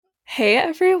Hey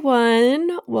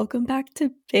everyone, welcome back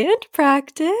to band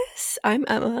practice. I'm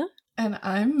Emma. And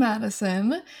I'm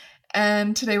Madison.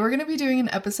 And today we're going to be doing an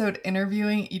episode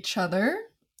interviewing each other,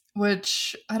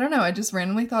 which I don't know. I just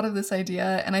randomly thought of this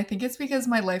idea. And I think it's because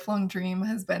my lifelong dream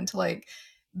has been to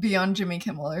be on Jimmy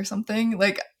Kimmel or something.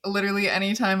 Like, literally,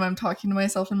 anytime I'm talking to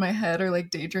myself in my head or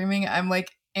daydreaming, I'm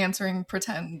answering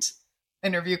pretend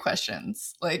interview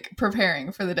questions, like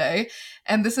preparing for the day.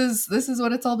 And this is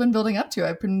what it's all been building up to.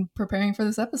 I've been preparing for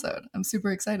this episode. I'm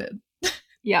super excited.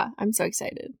 Yeah, I'm so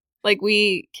excited.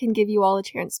 We can give you all a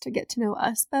chance to get to know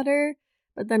us better,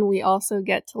 but then we also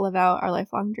get to live out our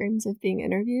lifelong dreams of being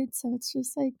interviewed. So it's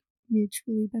just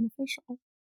mutually beneficial.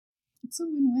 It's a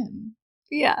win-win.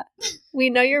 Yeah, we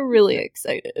know you're really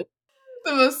excited.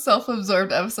 The most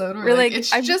self-absorbed episode. We're like, it's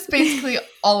just basically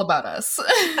all about us.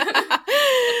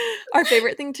 Our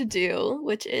favorite thing to do,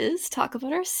 which is talk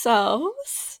about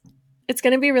ourselves. It's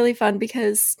going to be really fun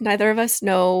because neither of us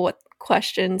know what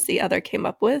questions the other came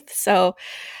up with. So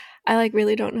I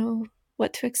really don't know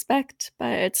what to expect,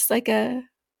 but it's like a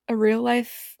real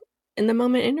life in the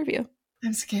moment interview.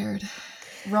 I'm scared.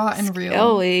 Raw and Scary.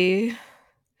 real.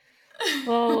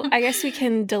 Well, I guess we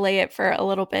can delay it for a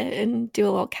little bit and do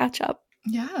a little catch up.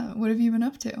 Yeah. What have you been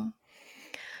up to?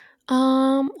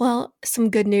 Well, some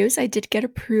good news. I did get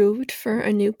approved for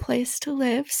a new place to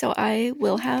live, so I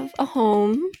will have a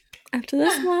home after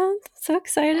this month. So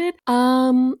excited.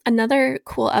 Another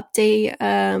cool update,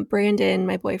 Brandon,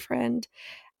 my boyfriend,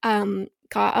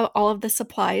 got all of the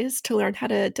supplies to learn how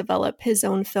to develop his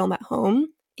own film at home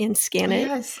and scan it.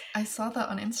 Yes, I saw that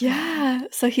on Instagram. Yeah,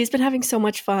 so he's been having so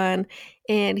much fun,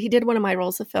 and he did one of my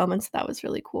rolls of film, and so that was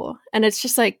really cool. And it's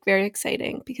just very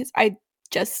exciting because I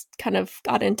just kind of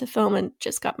got into film and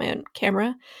just got my own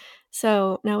camera.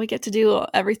 So now we get to do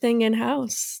everything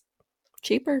in-house.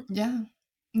 Cheaper. Yeah.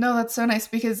 No, that's so nice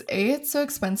because A, it's so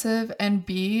expensive, and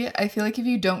B, I feel like if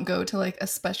you don't go to a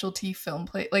specialty film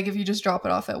place, if you just drop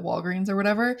it off at Walgreens or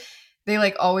whatever,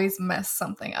 they always mess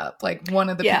something up. One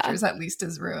of the pictures at least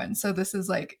is ruined. So this is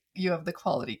you have the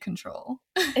quality control.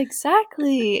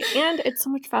 Exactly. And it's so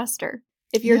much faster.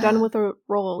 If you're done with a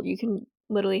roll, you can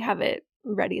literally have it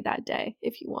ready that day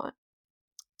if you want.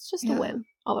 It's just a win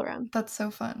all around. That's so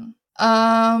fun.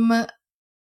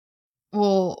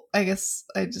 Well, I guess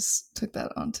I just took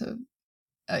that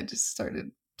I just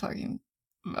started talking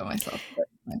about myself.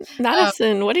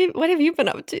 Madison, what have you been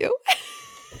up to?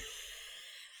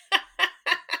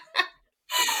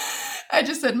 I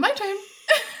just said my time.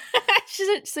 She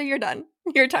said, so you're done.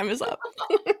 Your time is up.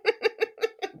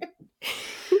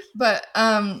 But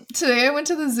today I went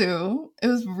to the zoo. It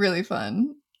was really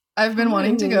fun. I've been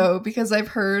wanting to go because I've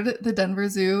heard the Denver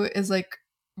Zoo is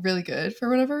really good for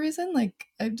whatever reason.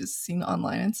 I've just seen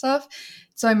online and stuff.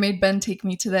 So I made Ben take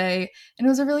me today, and it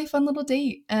was a really fun little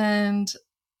date. And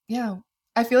yeah,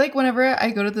 I feel like whenever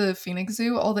I go to the Phoenix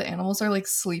Zoo, all the animals are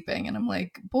sleeping, and I'm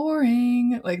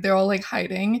boring. They're all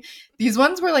hiding. These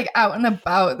ones were out and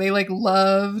about. They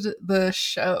loved the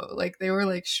show. They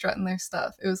were strutting their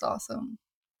stuff. It was awesome.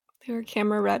 They were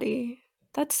camera ready.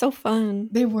 That's so fun.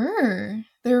 They were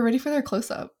ready for their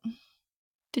close-up.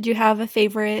 Did you have a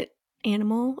favorite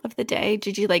animal of the day?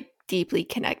 Did you deeply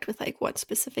connect with one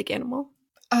specific animal?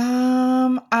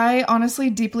 I honestly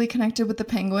deeply connected with the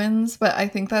penguins, but I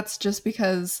think that's just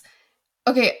because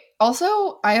okay,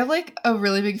 also I have a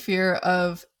really big fear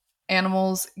of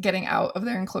animals getting out of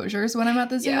their enclosures when I'm at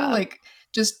the zoo. Yeah.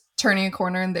 Just turning a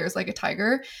corner and there's a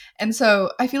tiger. And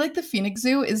so I feel like the Phoenix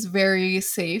Zoo is very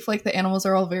safe. The animals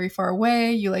are all very far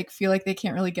away. You feel like they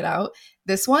can't really get out.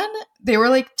 This one, they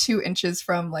were 2 inches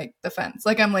from the fence.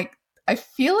 I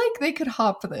feel like they could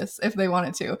hop this if they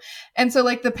wanted to. And so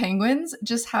the penguins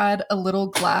just had a little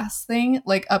glass thing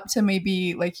up to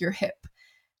maybe your hip.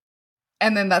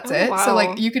 And then that's it. Wow.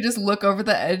 So you could just look over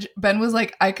the edge. Ben was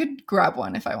I could grab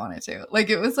one if I wanted to.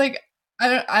 It was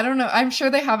I don't know. I'm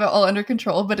sure they have it all under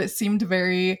control, but it seemed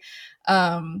very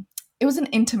it was an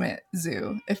intimate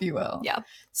zoo, if you will. Yeah.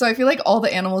 So I feel like all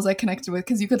the animals I connected with,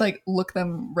 because you could look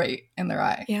them right in their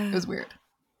eye. Yeah. It was weird.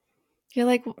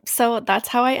 You're so that's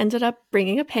how I ended up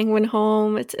bringing a penguin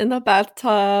home. It's in the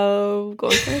bathtub,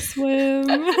 going for a swim.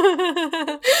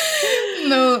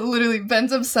 No, literally,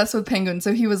 Ben's obsessed with penguins.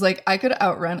 So he was I could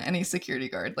outrun any security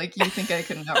guard. You think I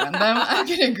couldn't outrun them? I'm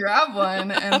gonna grab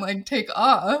one and take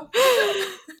off.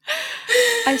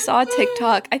 I saw a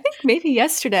TikTok, I think maybe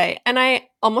yesterday, and I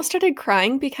almost started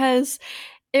crying because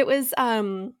it was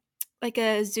a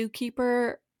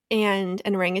zookeeper and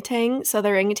an orangutan. So the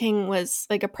orangutan was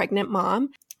a pregnant mom.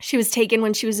 She was taken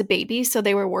when she was a baby, so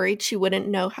they were worried she wouldn't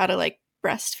know how to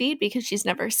breastfeed because she's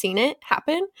never seen it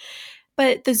happen.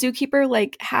 but the zookeeper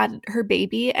like had her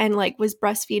baby and like was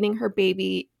breastfeeding her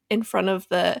baby in front of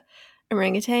the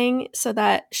orangutan so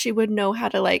that she would know how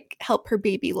to like help her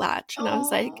baby latch. And I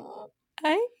was like, Oh.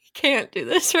 I can't do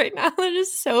this right now. That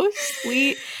is so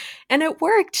sweet. And it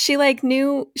worked. She like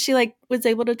knew, she like was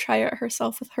able to try it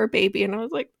herself with her baby. And I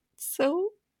was like, so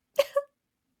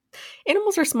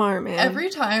animals are smart, man. Every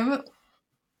time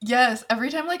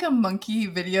like a monkey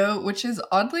video, which is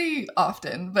oddly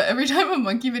often, but every time a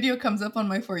monkey video comes up on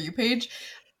my For You page,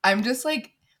 I'm just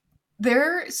like,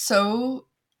 they're so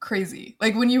crazy.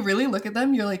 Like when you really look at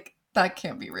them, you're like, that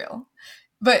can't be real.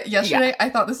 But yesterday, I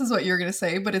thought this is what you were going to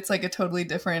say, but it's like a totally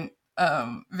different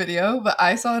video. But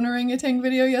I saw an orangutan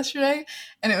video yesterday,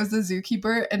 and it was the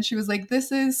zookeeper, and she was like,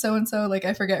 this is so-and-so, like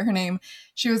I forget her name.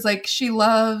 She was like, she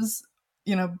loves,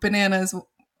 bananas,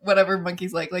 whatever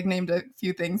monkeys like named a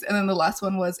few things. And then the last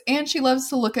one was, and she loves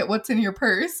to look at what's in your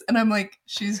purse. And I'm like,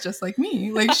 she's just like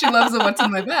me. Like she loves what's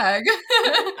in my bag.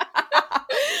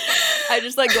 I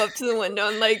just like go up to the window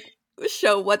and like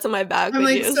show what's in my bag. I'm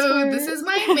like, so this is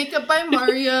my Makeup by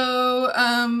Mario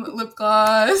lip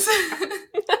gloss.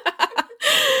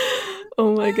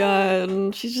 Oh my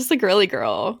god, she's just a girly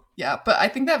girl. Yeah, but I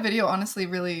think that video honestly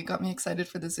really got me excited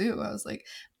for the zoo. I was like,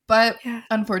 but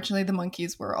unfortunately the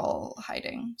monkeys were all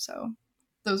hiding, so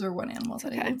those are one animals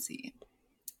that I didn't see.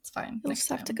 It's fine. We'll just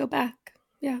have to go back.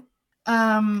 Yeah.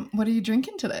 What are you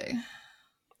drinking today?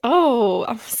 Oh,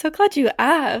 I'm so glad you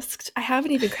asked. I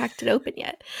haven't even cracked it open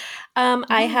yet.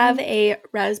 I have a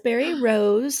raspberry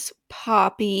rose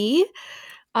poppy.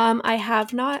 I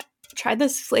have not tried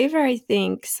this flavor, I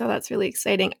think, so that's really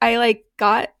exciting. I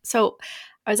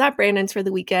was at Brandon's for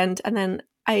the weekend, and then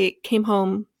I came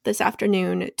home this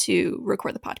afternoon to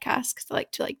record the podcast because I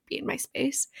like to be in my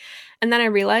space. And then I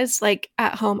realized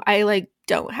at home I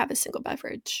don't have a single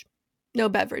beverage. No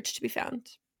beverage to be found.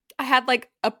 I had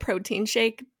a protein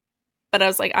shake, but I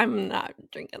was like, I'm not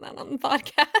drinking that on the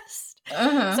podcast. So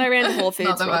I ran to Whole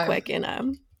Foods real quick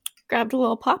and grabbed a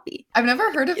little poppy. I've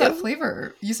never heard of that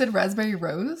flavor. You said raspberry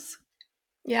rose?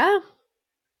 Yeah.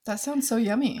 That sounds so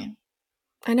yummy.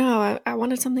 I know. I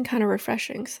wanted something kind of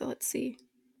refreshing, so let's see.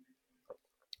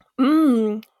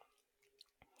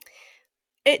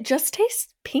 It just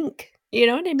tastes pink. You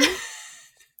know what I mean?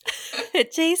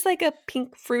 It tastes like a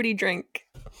pink fruity drink.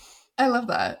 I love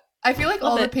that. I feel like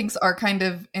all the pinks are kind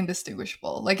of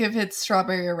indistinguishable. Like if it's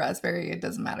strawberry or raspberry, it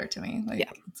doesn't matter to me.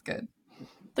 It's good.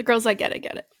 The girls that get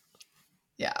it.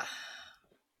 Yeah.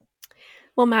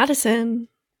 Well, Madison,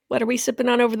 what are we sipping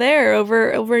on over there,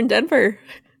 over in Denver?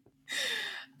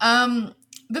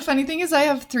 The funny thing is I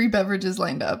have 3 beverages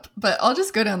lined up, but I'll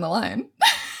just go down the line.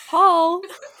 Haul.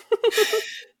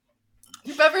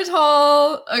 Beverage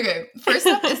haul. Okay, first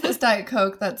up is this Diet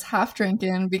Coke that's half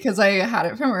drinking because I had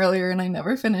it from earlier and I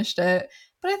never finished it.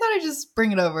 But I thought I'd just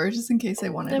bring it over just in case I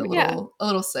wanted a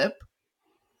little sip.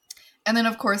 And then,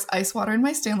 of course, ice water in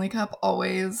my Stanley Cup.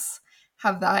 Always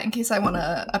have that in case I want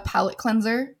a palate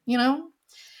cleanser, Yeah.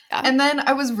 And then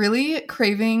I was really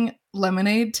craving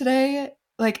lemonade today.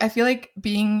 I feel like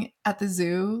being at the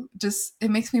zoo it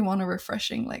makes me want a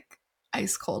refreshing,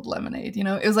 ice cold lemonade.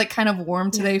 It was kind of warm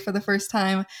today for the first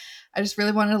time. I just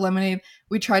really wanted a lemonade.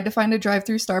 We tried to find a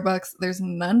drive-through Starbucks. There's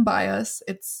none by us.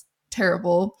 It's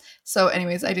terrible. So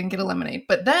anyways, I didn't get a lemonade.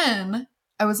 But then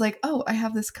I was like, oh, I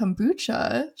have this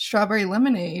kombucha, strawberry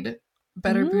lemonade,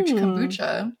 Better Booch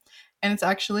kombucha, and it's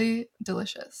actually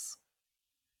delicious.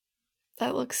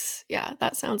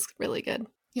 That sounds really good.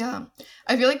 Yeah.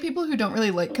 I feel like people who don't really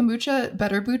like kombucha,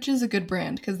 Better Booch is a good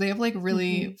brand because they have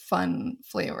really fun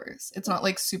flavors. It's not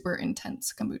super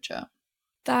intense kombucha.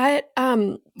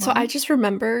 So I just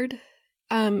remembered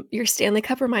your Stanley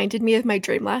Cup reminded me of my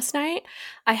dream last night.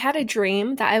 I had a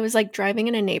dream that I was driving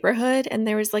in a neighborhood and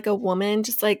there was a woman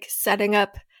just setting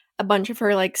up a bunch of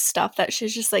her stuff that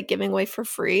she's just giving away for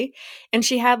free. And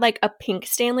she had a pink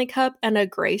Stanley Cup and a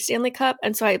gray Stanley Cup.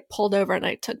 And so I pulled over and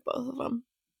I took both of them.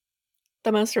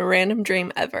 The most random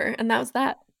dream ever. And that was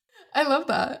that. I love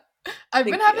that. I've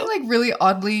been having really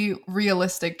oddly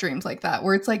realistic dreams like that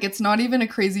where it's not even a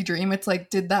crazy dream. It's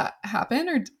did that happen?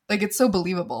 Or it's so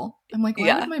believable. I'm why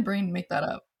would my brain make that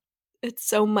up? It's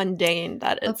so mundane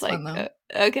that it's fun,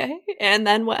 okay. And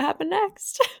then what happened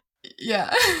next?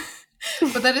 Yeah.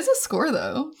 But that is a score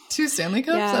though. 2 Stanley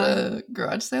Cups at a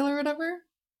garage sale or whatever.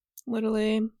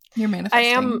 Literally. You're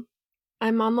manifesting.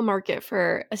 I'm on the market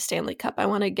for a Stanley Cup. I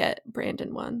want to get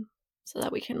Brandon one so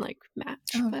that we can match.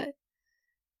 But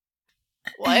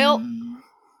well,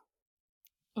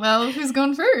 who's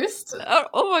going first?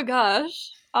 Oh my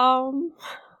gosh. I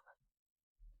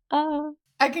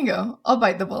can go. I'll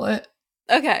bite the bullet.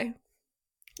 Okay.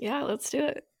 Yeah, let's do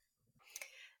it.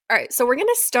 All right, so we're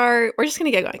just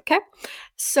gonna get going, okay?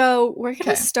 So we're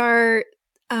gonna Okay. start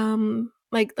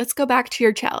like let's go back to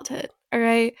your childhood, all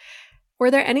right?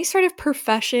 Were there any sort of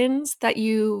professions that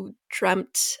you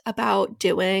dreamt about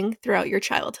doing throughout your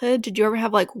childhood? Did you ever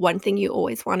have like one thing you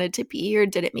always wanted to be, or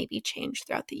did it maybe change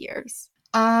throughout the years?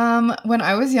 When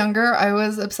I was younger, I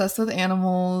was obsessed with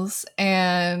animals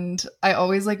and I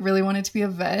always like really wanted to be a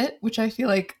vet, which I feel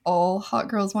like all hot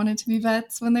girls wanted to be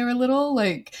vets when they were little.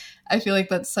 Like I feel like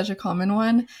that's such a common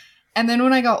one. And then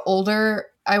when I got older,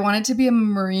 I wanted to be a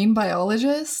marine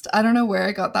biologist. I don't know where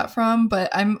I got that from, but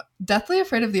I'm deathly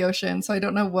afraid of the ocean, so I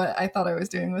don't know what I thought I was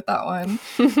doing with that one.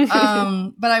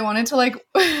 But I wanted to like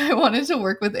I wanted to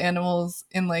work with animals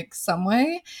in like some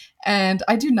way, and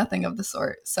I do nothing of the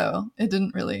sort, so it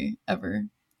didn't really ever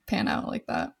pan out like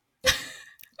that.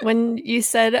 When you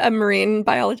said a marine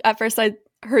biology, at first I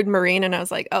heard marine and I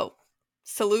was like, oh,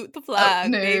 salute the Oh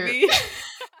flag, no. baby.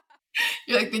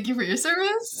 You're like, thank you for your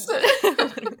service.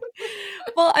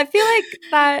 Well, I feel like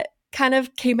that kind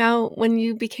of came out when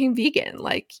you became vegan.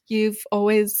 Like you've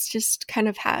always just kind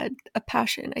of had a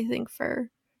passion, I think, for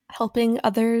helping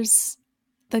others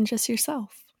than just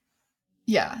yourself.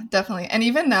 Yeah, definitely. And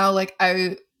even now, like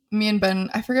me and Ben,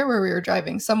 I forget where we were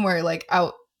driving, somewhere like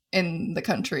out in the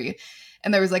country,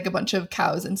 and there was like a bunch of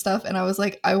cows and stuff. And I was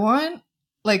like, I want,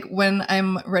 like, when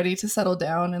I'm ready to settle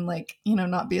down and like,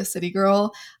 not be a city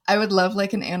girl, I would love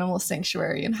like an animal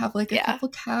sanctuary and have like a Yeah. couple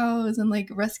cows and like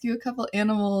rescue a couple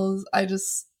animals.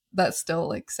 That still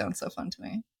like sounds so fun to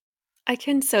me. I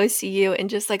can so see you in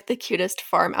just like the cutest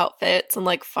farm outfits and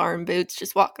like farm boots,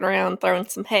 just walking around throwing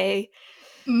some hay.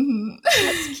 Hmm.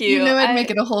 That's cute. I'd make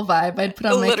I it a whole vibe. I'd put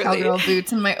on my literally, cowgirl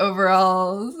boots and my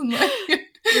overalls and like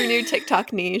your new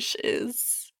TikTok niche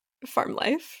is farm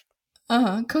life.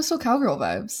 coastal cowgirl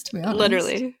vibes, to be honest.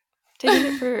 Literally, taking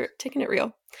it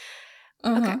real.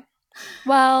 Okay. Uh-huh.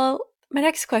 Well, my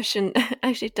next question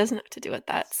actually doesn't have to do with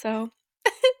that. So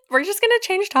we're just gonna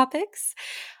change topics.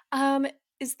 Um,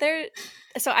 is there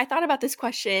so I thought about this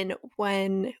question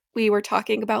when we were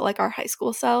talking about like our high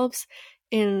school selves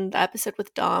in the episode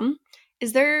with Dom.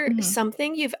 Is there Mhm.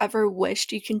 something you've ever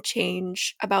wished you can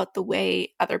change about the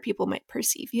way other people might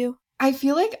perceive you? I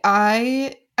feel like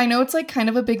I know it's like kind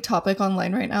of a big topic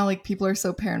online right now. Like people are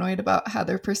so paranoid about how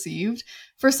they're perceived.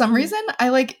 For some Mhm. reason, I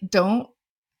like don't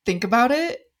think about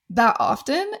it that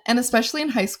often. And especially in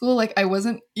high school, like I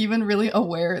wasn't even really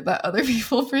aware that other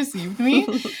people perceived me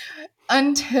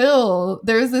until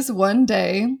there was this one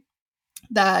day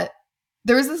that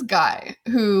there was this guy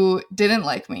who didn't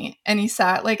like me and he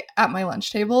sat like at my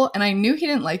lunch table and I knew he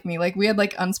didn't like me. Like we had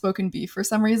like unspoken beef for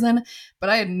some reason, but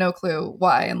I had no clue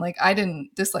why. And like I didn't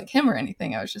dislike him or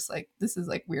anything. I was just like, this is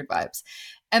like weird vibes.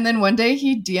 And then one day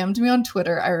he DM'd me on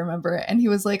Twitter, I remember, and he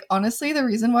was like, honestly, the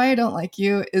reason why I don't like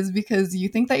you is because you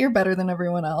think that you're better than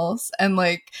everyone else. And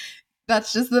like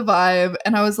that's just the vibe.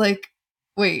 And I was like,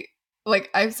 wait, like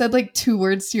I've said like two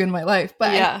words to you in my life, but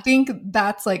I Yeah. think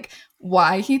that's like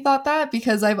why he thought that,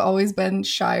 because I've always been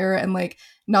shyer and like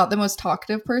not the most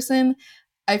talkative person.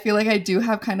 I feel like I do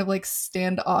have kind of like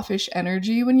standoffish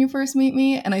energy when you first meet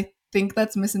me, and I think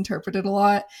that's misinterpreted a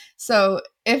lot. So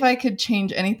if I could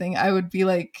change anything, I would be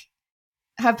like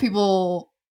have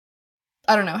people,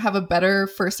 I don't know, have a better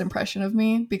first impression of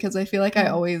me, because I feel like I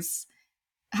Mhm. always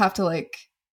have to like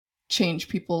change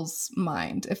people's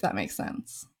mind, if that makes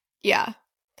sense. Yeah,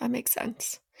 that makes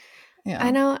sense. I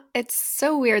Yeah. know it's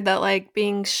so weird that like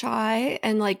being shy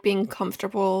and like being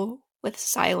comfortable with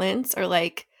silence or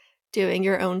like doing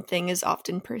your own thing is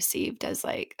often perceived as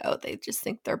like, oh, they just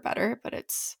think they're better. But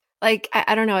it's like,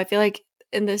 I don't know. I feel like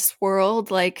in this world,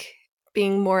 like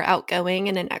being more outgoing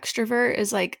and an extrovert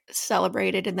is like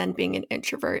celebrated, and then being an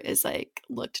introvert is like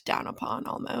looked down upon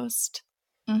almost.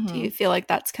 Do you Hmm. feel like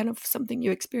that's kind of something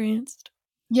you experienced?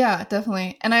 Yeah,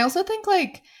 definitely. And I also think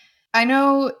like I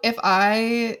know if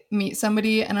I meet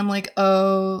somebody and I'm like,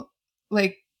 oh,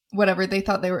 like whatever they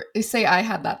thought they were, say I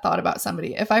had that thought about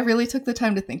somebody. If I really took the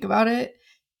time to think about it,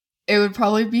 it would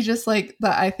probably be just like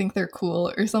that I think they're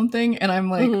cool or something and I'm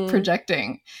like Hmm.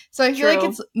 projecting. So I feel like True.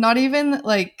 it's not even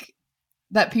like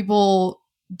that people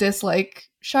dislike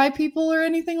shy people or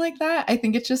anything like that. I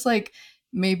think it's just like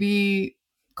maybe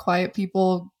quiet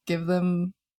people give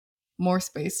them more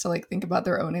space to like think about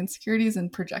their own insecurities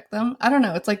and project them. I don't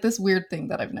know. It's like this weird thing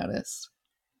that I've noticed.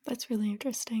 That's really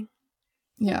interesting.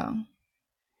 Yeah.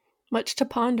 Much to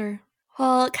ponder.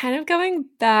 Well, kind of going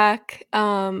back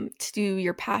to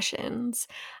your passions,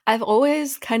 I've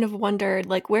always kind of wondered,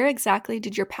 like, where exactly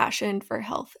did your passion for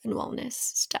health and wellness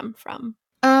stem from?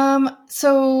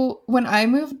 So when I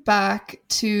moved back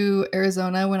to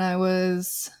Arizona when I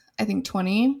was, I think,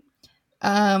 20,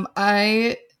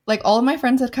 I like all of my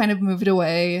friends had kind of moved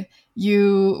away.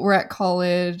 You were at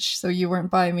college, so you weren't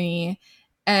by me.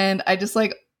 And I just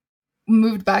like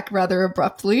moved back rather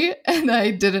abruptly and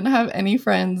I didn't have any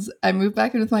friends. I moved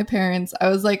back in with my parents. I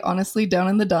was like honestly down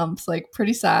in the dumps, like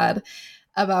pretty sad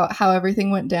about how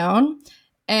everything went down.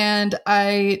 And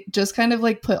I just kind of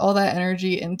like put all that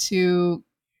energy into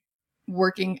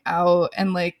working out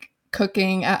and like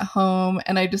cooking at home.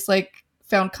 And I just like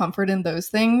found comfort in those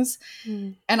things.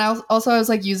 And I was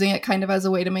like using it kind of as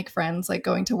a way to make friends, like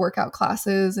going to workout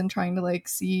classes and trying to like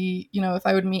see, you know, if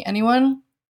I would meet anyone.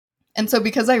 And so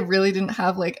because I really didn't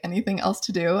have like anything else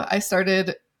to do, I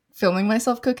started filming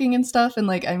myself cooking and stuff. And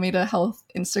like I made a health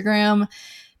Instagram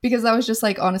because that was just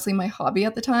like honestly my hobby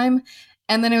at the time.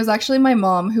 And then it was actually my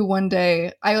mom who one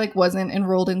day, I like wasn't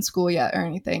enrolled in school yet or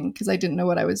anything because I didn't know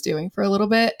what I was doing for a little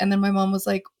bit. And then my mom was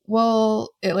like, well,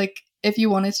 it like, if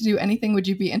you wanted to do anything, would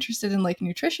you be interested in like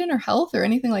nutrition or health or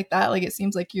anything like that? Like, it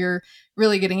seems like you're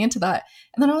really getting into that.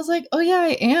 And then I was like, oh yeah,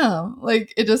 I am.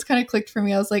 Like, it just kind of clicked for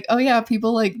me. I was like, oh yeah,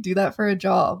 people like do that for a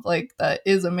job. Like, that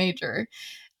is a major.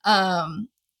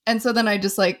 And so then I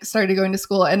just like started going to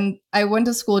school, and I went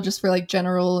to school just for like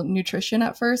general nutrition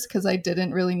at first because I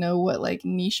didn't really know what like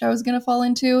niche I was going to fall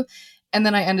into. And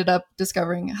then I ended up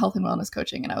discovering health and wellness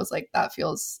coaching, and I was like, that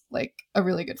feels like a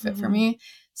really good fit for me.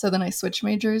 So then I switched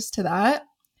majors to that.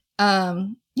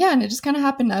 Yeah, and it just kind of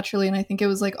happened naturally. And I think it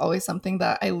was like always something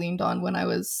that I leaned on when I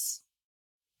was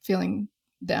feeling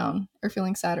down or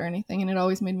feeling sad or anything. And it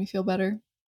always made me feel better.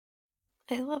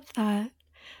 I love that.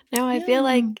 Now I feel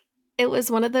like it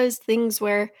was one of those things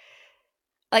where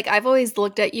like I've always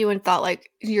looked at you and thought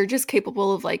like you're just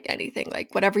capable of like anything,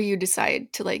 like whatever you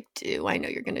decide to like do, I know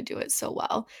you're going to do it so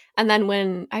well. And then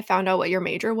when I found out what your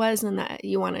major was and that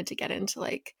you wanted to get into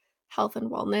like health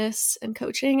and wellness and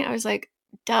coaching, I was like,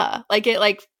 duh. Like it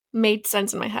like made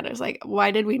sense in my head. I was like, why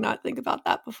did we not think about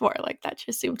that before? Like that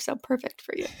just seemed so perfect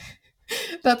for you.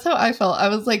 That's how I felt. I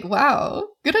was like, wow,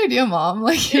 good idea, Mom.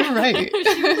 Like, you're right.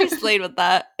 She really slayed with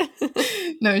that.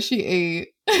 No, she ate.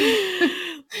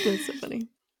 That's so funny.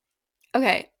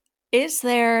 Okay. Is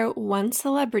there one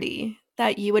celebrity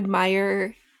that you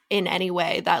admire in any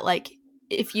way that, like,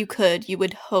 if you could, you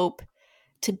would hope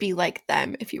to be like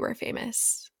them if you were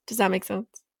famous? Does that make sense?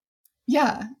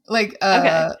 Yeah. Like,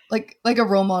 Okay. like a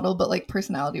role model, but like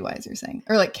personality wise, you're saying,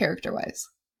 or like character wise.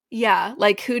 Yeah.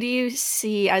 Like, who do you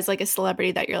see as like a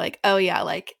celebrity that you're like, oh yeah,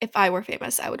 like if I were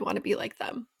famous, I would want to be like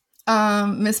them?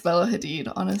 Miss Bella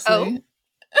Hadid, honestly.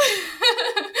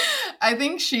 I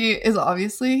think she is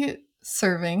obviously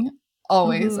serving,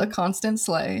 always a constant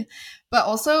slay. But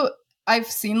also, I've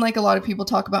seen like a lot of people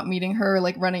talk about meeting her,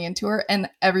 like running into her, and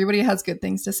everybody has good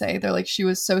things to say. They're like, she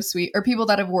was so sweet. Or people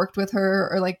that have worked with her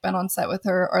or like been on set with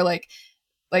her, or like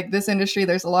this industry,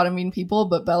 there's a lot of mean people,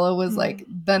 but Bella was like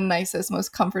the nicest,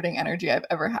 most comforting energy I've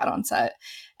ever had on set.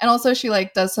 And also she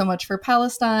like does so much for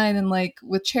Palestine and like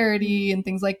with charity and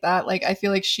things like that. Like I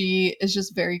feel like she is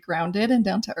just very grounded and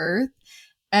down to earth.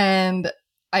 And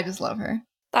I just love her.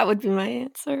 That would be my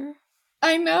answer.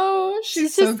 I know.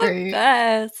 She's so great. The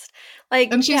best.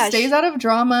 Like, and she stays out of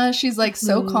drama. She's like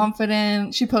so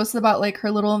confident. She posts about like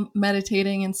her little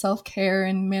meditating and self-care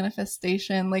and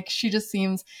manifestation. Like she just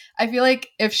seems, I feel like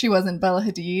if she wasn't Bella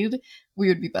Hadid, we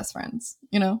would be best friends,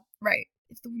 you know? Right.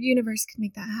 If the universe could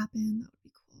make that happen, that would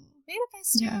be cool.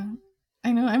 Manifesting. Yeah.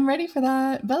 I know. I'm ready for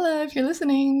that. Bella, if you're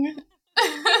listening.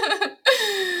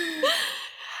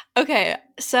 Okay.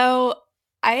 So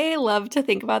I love to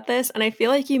think about this, and I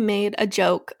feel like you made a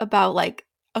joke about like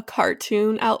a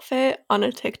cartoon outfit on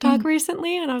a TikTok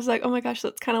recently, and I was like, oh my gosh,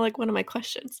 that's kind of like one of my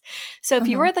questions. So if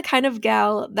you were the kind of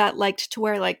gal that liked to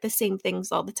wear like the same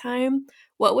things all the time,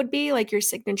 what would be like your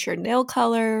signature nail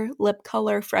color, lip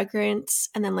color, fragrance,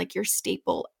 and then like your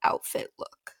staple outfit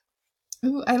look?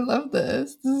 Ooh, I love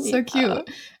this. This is so cute.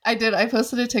 I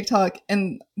posted a TikTok,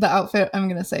 and the outfit I'm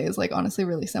gonna say is like honestly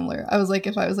really similar. I was like,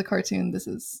 if I was a cartoon, this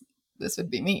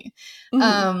would be me.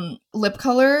 Lip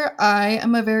color, I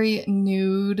am a very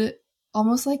nude,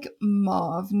 almost like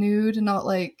mauve nude, not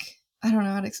like, I don't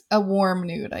know how to a warm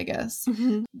nude, I guess.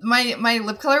 My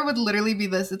lip color would literally be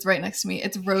this. It's right next to me.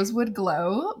 It's Rosewood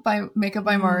Glow by Makeup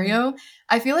by Mario.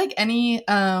 I feel like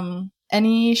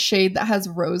any shade that has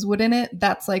rosewood in it,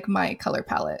 that's like my color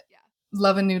palette.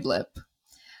 Love a nude lip.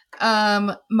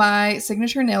 My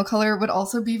signature nail color would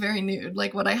also be very nude,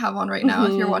 like what I have on right now.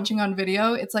 If you're watching on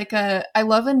video, it's like I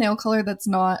love a nail color that's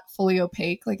not fully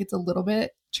opaque, like it's a little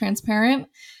bit transparent,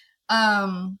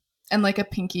 and like a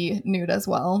pinky nude as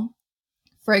well.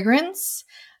 Fragrance,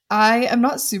 I am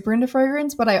not super into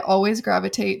fragrance, but I always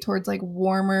gravitate towards like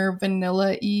warmer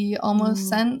vanilla-y almost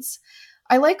scents.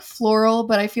 I like floral,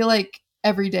 but I feel like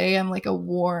every day I'm like a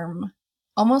warm,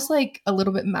 almost like a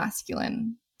little bit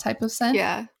masculine type of scent.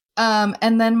 Yeah.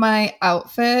 And then my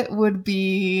outfit would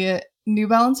be New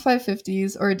Balance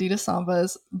 550s or Adidas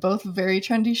Sambas, both very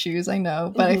trendy shoes, I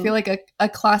know, but I feel like a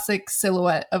classic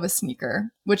silhouette of a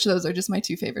sneaker, which those are just my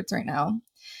two favorites right now.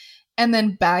 And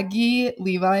then baggy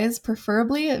Levi's,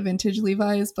 preferably vintage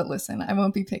Levi's, but listen, I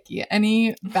won't be picky.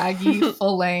 Any baggy,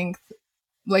 full length,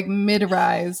 like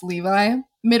mid-rise Levi,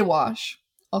 mid-wash,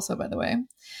 also, by the way.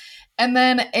 And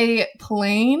then a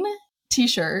plain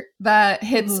t-shirt that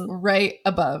hits right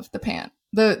above the pant.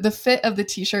 The fit of the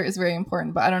t-shirt is very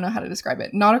important, but I don't know how to describe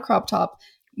it. Not a crop top,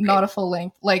 not a full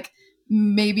length, like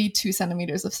maybe 2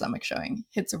 centimeters of stomach showing.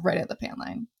 Hits right at the pant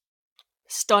line.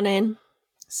 Stunning.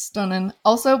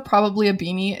 Also, probably a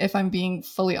beanie if I'm being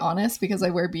fully honest, because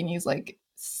I wear beanies like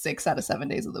 6 out of 7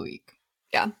 days of the week.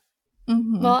 Yeah.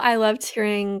 Well, I loved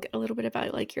hearing a little bit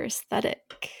about like your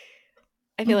aesthetic.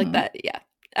 I feel like that, yeah.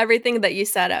 Everything that you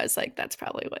said, I was like, that's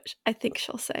probably what I think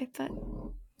she'll say. But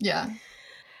yeah.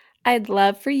 I'd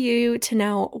love for you to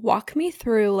now walk me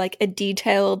through like a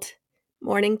detailed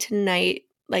morning to night,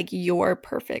 like your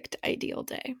perfect ideal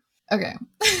day. Okay.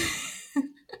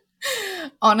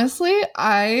 Honestly,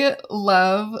 I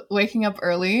love waking up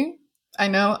early. I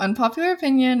know, unpopular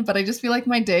opinion, but I just feel like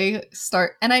my day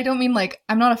and I don't mean like,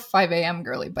 I'm not a 5 a.m.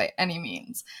 girly by any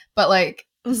means, but like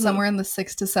somewhere in the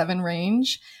 6 to 7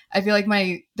 range. I feel like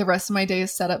the rest of my day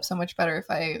is set up so much better if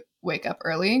I wake up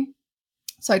early.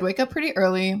 So I'd wake up pretty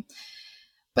early,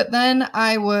 but then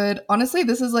I would, honestly,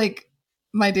 this is like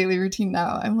my daily routine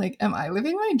now. I'm like, am I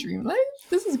living my dream life?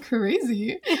 This is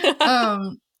crazy.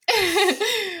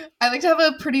 I like to have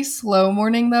a pretty slow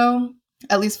morning though,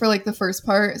 at least for like the first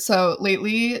part. So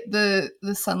lately the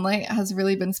sunlight has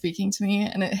really been speaking to me,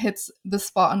 and it hits the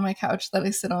spot on my couch that I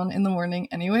sit on in the morning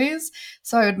anyways.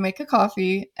 So I would make a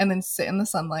coffee and then sit in the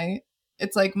sunlight.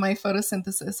 It's like my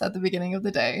photosynthesis at the beginning of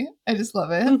the day. I just love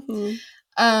it.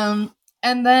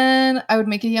 And then I would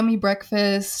make a yummy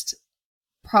breakfast,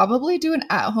 probably do an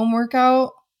at-home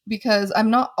workout, because I'm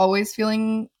not always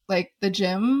feeling like the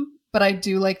gym, but I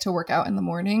do like to work out in the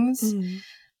mornings.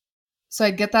 So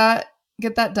I'd get that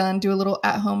done, do a little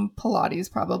at-home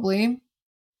Pilates probably.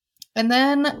 And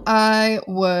then I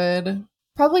would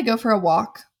probably go for a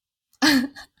walk.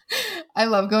 I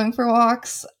love going for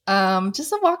walks.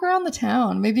 Just a walk around the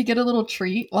town, maybe get a little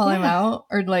treat while I'm out,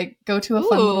 or like go to a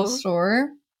fun little store.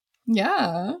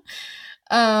 Yeah.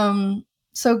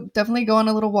 So definitely go on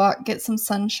a little walk, get some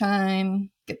sunshine,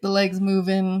 get the legs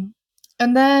moving.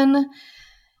 And then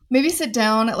maybe sit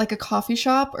down at like a coffee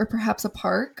shop or perhaps a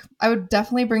park. I would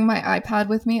definitely bring my iPad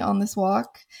with me on this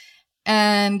walk.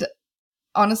 And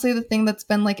honestly, the thing that's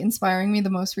been like inspiring me the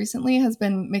most recently has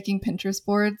been making Pinterest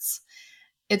boards.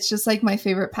 It's just like my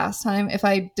favorite pastime. If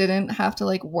I didn't have to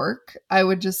like work, I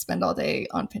would just spend all day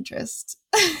on Pinterest.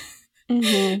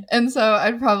 And so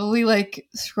I'd probably like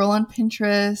scroll on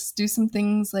Pinterest, do some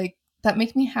things like that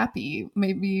make me happy.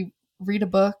 Maybe read a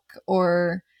book,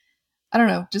 or I don't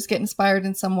know, just get inspired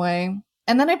in some way.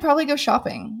 And then I'd probably go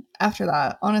shopping after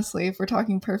that. Honestly, if we're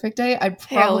talking perfect day, I'd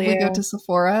probably go to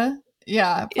Sephora.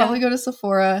 Yeah, go to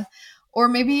Sephora, or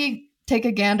maybe take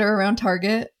a gander around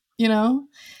Target, you know?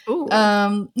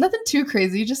 Nothing too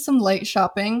crazy, just some light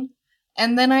shopping.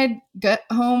 And then I'd get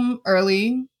home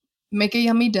early, make a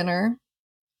yummy dinner,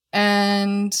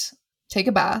 and take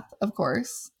a bath, of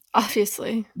course.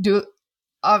 Obviously. Do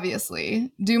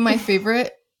my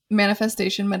favorite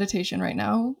manifestation meditation right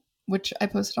now, which I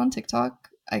posted on TikTok.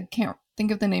 I can't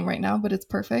think of the name right now, but it's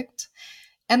perfect.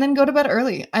 And then go to bed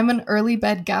early. I'm an early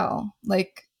bed gal.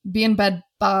 Like, be in bed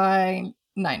by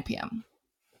 9 p.m.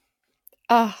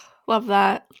 Oh, love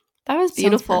that. That was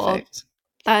beautiful.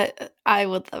 That I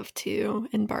would love to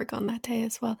embark on that day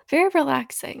as well. Very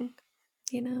relaxing,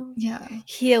 you know? Yeah.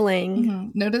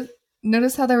 Healing.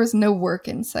 Notice how there was no work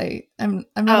in sight. I'm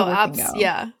not a working gal.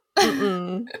 Yeah.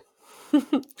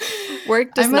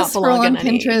 Work does not belong in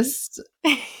Pinterest.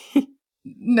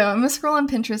 No, I'm a scroll on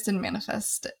Pinterest and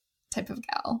manifest type of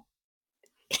gal.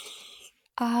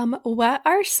 What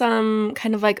are some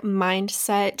kind of like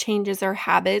mindset changes or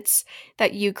habits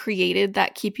that you created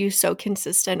that keep you so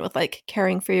consistent with like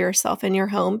caring for yourself in your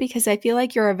home? Because I feel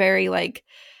like you're a very like,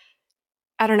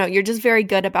 I don't know, you're just very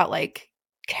good about like,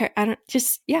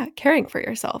 caring for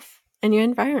yourself and your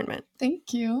environment.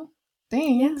 Thank you.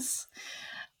 Thanks.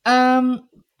 Yeah.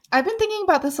 I've been thinking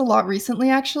about this a lot recently,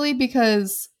 actually,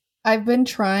 because I've been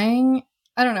trying,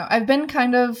 I don't know, I've been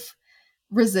kind of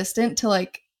resistant to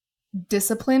like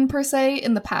discipline per se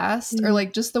in the past, or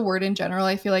like just the word in general,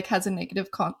 I feel like has a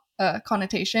negative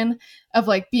connotation of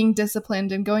like being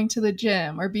disciplined and going to the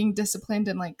gym, or being disciplined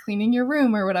and like cleaning your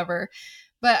room or whatever.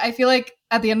 But I feel like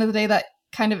at the end of the day, that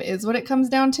kind of is what it comes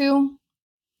down to.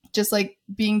 Just like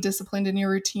being disciplined in your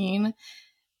routine,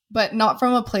 but not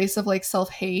from a place of like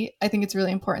self-hate. I think it's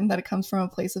really important that it comes from a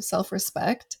place of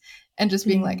self-respect and just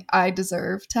being like, I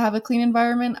deserve to have a clean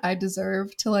environment. I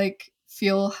deserve to like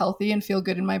feel healthy and feel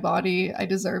good in my body. I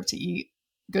deserve to eat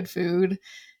good food,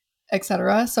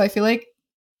 etc. So I feel like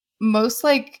most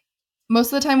of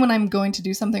the time when I'm going to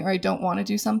do something or I don't want to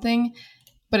do something,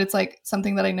 but it's like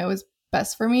something that I know is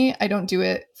best for me, I don't do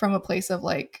it from a place of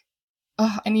like,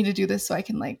 oh, I need to do this so I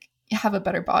can like have a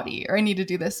better body, or I need to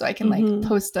do this so I can like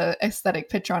post a aesthetic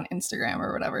picture on Instagram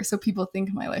or whatever, so people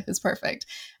think my life is perfect.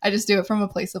 I just do it from a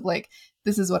place of like,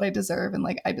 this is what I deserve, and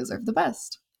like I deserve the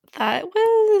best. I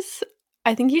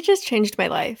think you just changed my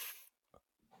life.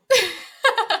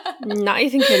 Not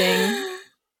even kidding.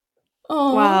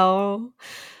 Aww. Wow.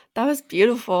 That was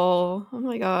beautiful. Oh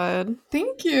my god.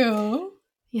 Thank you.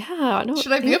 Yeah. No,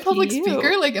 should I be a public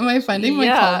speaker? Like, am I finding my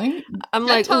calling? I'm TED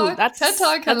like, Talk. ooh, that's TED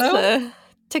Talk. Hello. That's the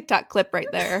TikTok clip right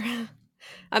there.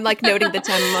 I'm like noting the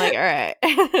time. I'm like, all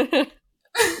right.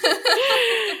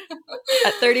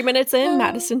 At 30 minutes in,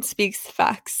 Madison speaks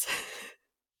facts.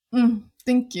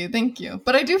 Thank you.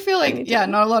 But I do feel like,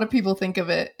 not a lot of people think of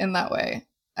it in that way.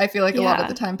 I feel like a lot of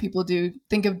the time people do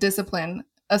think of discipline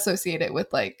associated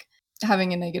with like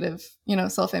having a negative,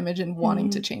 self-image and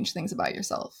wanting to change things about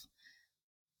yourself.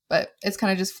 But it's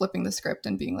kind of just flipping the script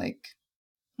and being like,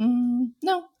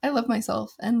 no, I love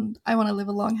myself and I want to live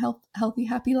a long, healthy,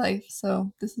 happy life.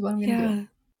 So this is what I'm going to do.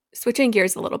 Switching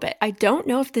gears a little bit. I don't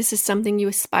know if this is something you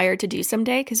aspire to do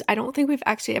someday, because I don't think we've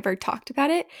actually ever talked about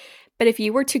it. But if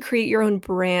you were to create your own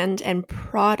brand and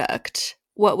product,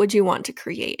 what would you want to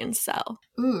create and sell?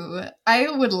 Ooh, I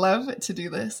would love to do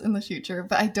this in the future,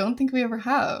 but I don't think we ever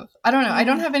have. I don't know. I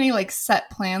don't have any like set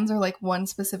plans or like one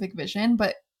specific vision,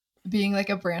 but being like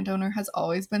a brand owner has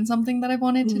always been something that I've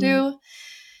wanted to do.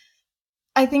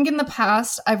 I think in the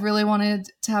past, I've really wanted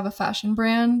to have a fashion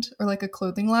brand or like a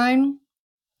clothing line.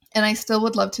 And I still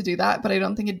would love to do that, but I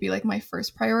don't think it'd be like my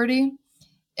first priority.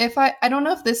 I don't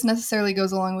know if this necessarily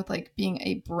goes along with like being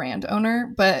a brand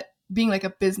owner, but being like a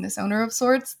business owner of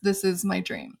sorts, this is my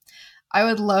dream. I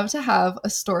would love to have a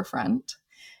storefront,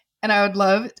 and I would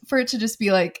love for it to just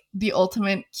be like the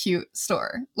ultimate cute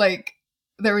store. Like,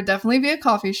 there would definitely be a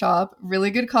coffee shop,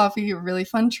 really good coffee, really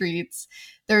fun treats.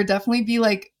 There would definitely be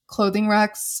like clothing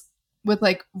racks with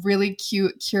like really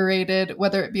cute curated,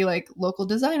 whether it be like local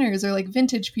designers or like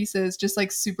vintage pieces, just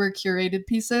like super curated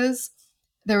pieces.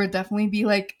 There would definitely be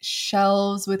like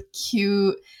shelves with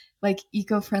cute, like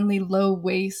eco-friendly low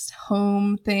waste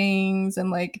home things and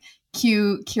like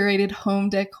cute curated home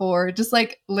decor, just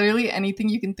like literally anything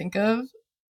you can think of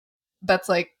that's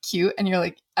like cute and you're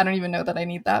like, I don't even know that I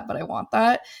need that, but I want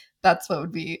that. That's what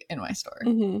would be in my store.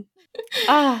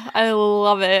 I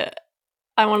love it.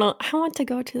 I want to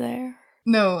go to there.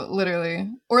 No, literally.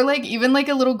 Or like even like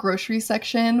a little grocery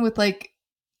section with like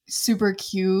super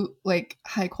cute, like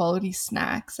high quality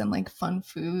snacks and like fun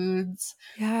foods.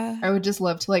 Yeah. I would just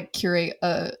love to like curate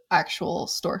a actual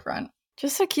storefront.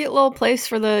 Just a cute little place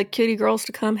for the cutie girls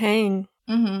to come hang.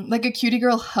 Like a cutie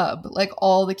girl hub. Like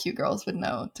all the cute girls would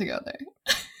know to go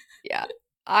there. Yeah.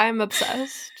 I'm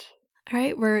obsessed. All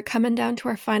right, we're coming down to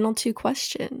our final 2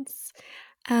 questions.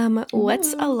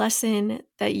 What's a lesson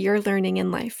that you're learning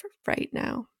in life right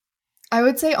now? I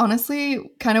would say, honestly,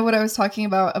 kind of what I was talking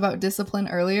about discipline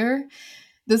earlier.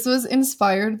 This was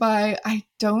inspired by, I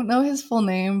don't know his full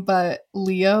name, but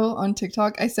Leo on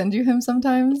TikTok. I send you him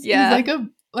sometimes. Yeah. He's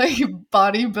like a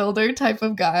bodybuilder type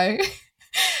of guy.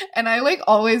 And I like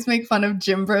always make fun of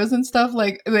gym bros and stuff.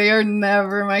 Like, they are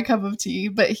never my cup of tea,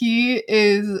 but he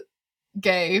is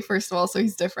gay, first of all, so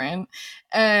he's different.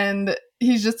 And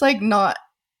he's just like not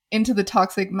into the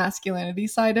toxic masculinity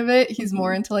side of it. He's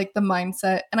more into like the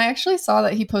mindset. And I actually saw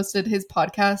that he posted his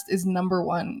podcast is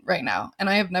 #1 right now. And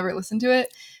I have never listened to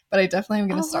it, but I definitely am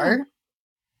going to start. Wow.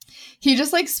 He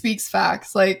just like speaks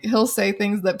facts. Like, he'll say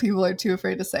things that people are too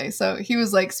afraid to say. So he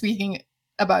was like speaking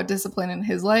about discipline in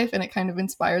his life, and it kind of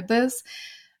inspired this.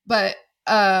 But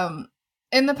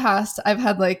in the past, I've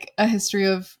had like a history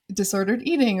of disordered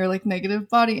eating or like negative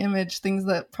body image, things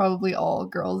that probably all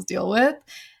girls deal with.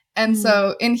 And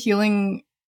so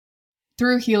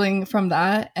through healing from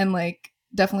that, and like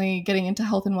definitely getting into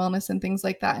health and wellness and things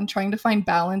like that, and trying to find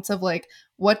balance of like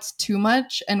what's too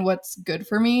much and what's good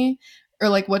for me, or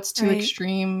like what's too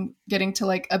extreme, getting to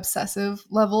like obsessive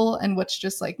level, and what's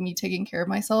just like me taking care of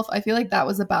myself. I feel like that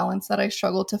was a balance that I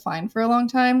struggled to find for a long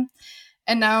time.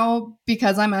 And now,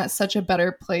 because I'm at such a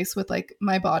better place with like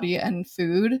my body and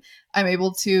food, I'm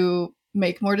able to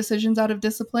make more decisions out of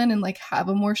discipline and like have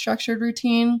a more structured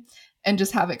routine and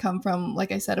just have it come from,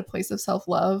 like I said, a place of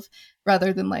self-love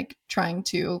rather than like trying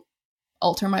to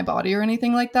alter my body or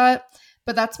anything like that.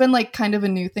 But that's been like kind of a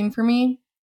new thing for me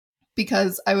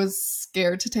because I was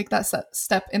scared to take that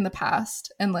step in the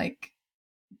past and like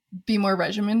be more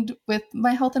regimented with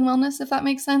my health and wellness, if that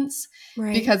makes sense.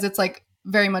 Right. Because it's like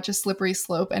very much a slippery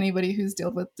slope. Anybody who's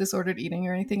dealt with disordered eating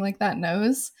or anything like that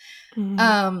knows.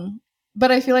 But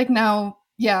I feel like now,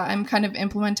 yeah, I'm kind of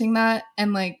implementing that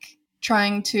and like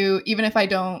trying to, even if I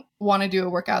don't want to do a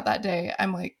workout that day,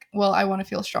 I'm like, well, I want to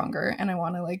feel stronger and I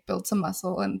want to like build some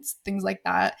muscle and things like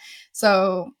that.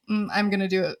 So I'm going to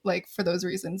do it like for those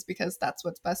reasons because that's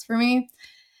what's best for me.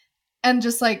 And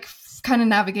just like kind of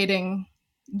navigating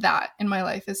that in my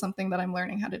life is something that I'm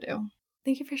learning how to do.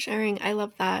 Thank you for sharing. I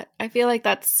love that. I feel like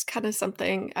that's kind of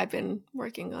something I've been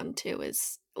working on too,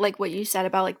 is like what you said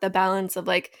about like the balance of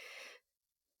like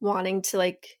wanting to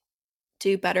like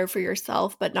do better for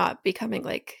yourself, but not becoming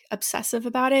like obsessive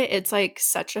about it. It's like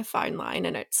such a fine line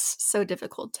and it's so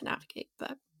difficult to navigate.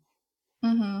 But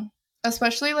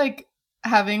especially like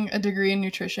having a degree in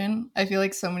nutrition, I feel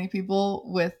like so many people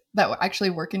with that actually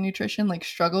work in nutrition like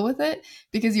struggle with it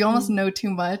because you almost know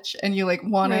too much and you like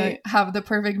want to have the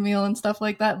perfect meal and stuff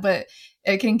like that, but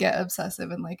it can get obsessive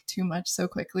and like too much so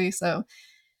quickly. So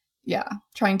yeah,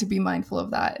 trying to be mindful of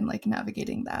that and like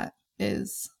navigating that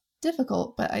is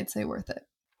difficult, but I'd say worth it.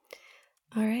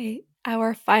 All right.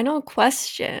 Our final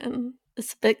question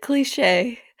is a bit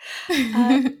cliche.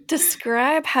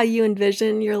 Describe how you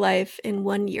envision your life in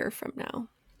 1 year from now.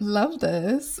 Love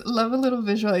this. Love a little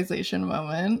visualization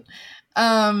moment.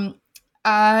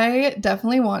 I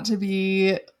definitely want to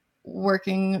be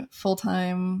working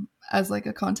full-time as like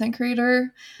a content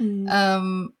creator.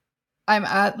 I'm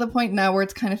at the point now where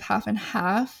it's kind of half and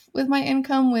half with my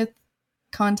income with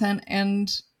content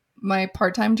and my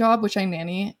part-time job, which I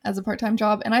nanny as a part-time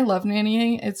job, and I love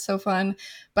nannying. It's so fun,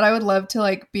 but I would love to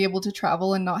like be able to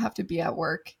travel and not have to be at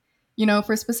work, you know,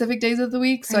 for specific days of the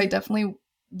week. So I definitely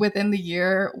within the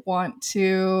year want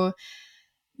to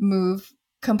move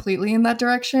completely in that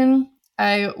direction.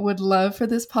 I would love for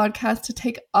this podcast to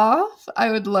take off.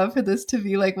 I would love for this to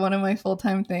be like one of my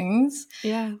full-time things.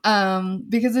 Yeah.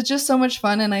 Because it's just so much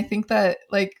fun. And I think that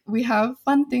like we have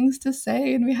fun things to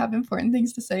say and we have important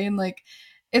things to say. And like,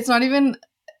 it's not even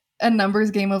a numbers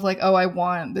game of like, oh, I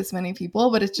want this many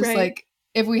people, but it's just like,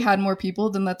 if we had more people,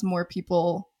 then that's more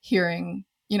people hearing,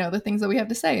 you know, the things that we have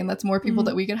to say. And that's more people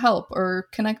that we could help or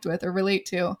connect with or relate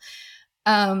to.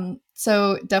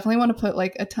 So definitely want to put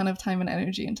like a ton of time and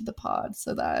energy into the pod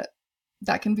so that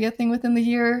that can be a thing within the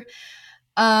year.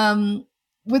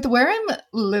 With where I'm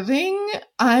living,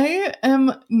 I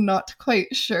am not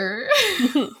quite sure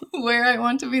where I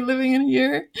want to be living in a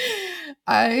year.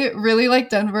 I really like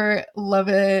Denver, love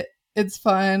it. It's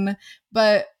fun,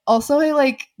 but also I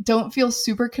like don't feel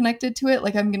super connected to it.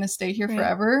 Like I'm going to stay here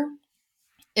forever.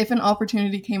 If an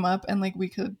opportunity came up and like we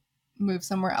could move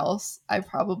somewhere else, I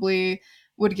probably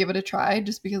would give it a try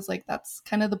just because like that's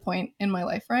kind of the point in my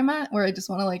life where I'm at, where I just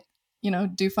want to like, you know,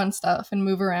 do fun stuff and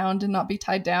move around and not be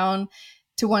tied down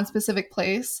to one specific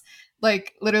place.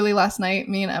 Like literally last night,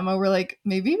 me and Emma were like,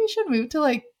 maybe we should move to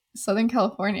like Southern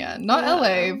California, not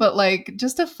LA, but like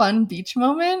just a fun beach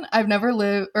moment. I've never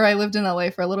lived, or I lived in LA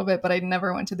for a little bit, but I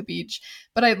never went to the beach.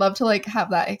 But I'd love to like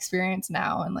have that experience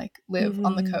now and like live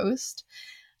on the coast.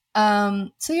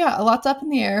 So yeah, a lot's up in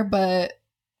the air, but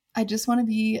I just want to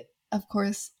be, of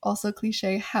course, also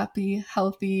cliche, happy,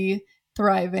 healthy,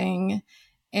 thriving,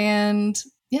 and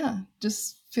yeah,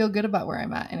 just feel good about where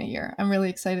I'm at in a year. I'm really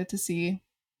excited to see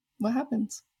what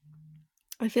happens.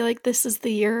 I feel like this is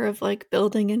the year of like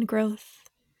building and growth.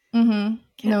 No,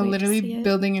 literally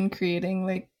building and creating.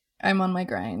 Like I'm on my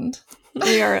grind.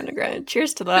 We are on a grind.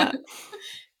 Cheers to that.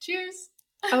 Cheers.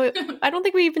 Oh, I don't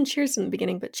think we even cheers in the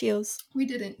beginning, but cheers. We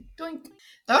didn't. Doink.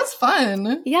 That was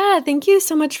fun. Yeah, thank you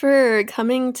so much for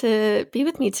coming to be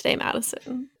with me today,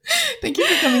 Madison. Thank you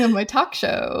for coming on my talk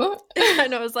show. I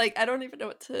know, I was like, I don't even know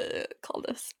what to call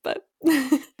this, but...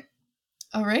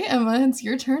 All right, Emma, it's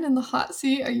your turn in the hot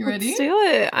seat. Are you ready? Let's do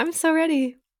it. I'm so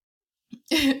ready.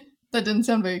 That didn't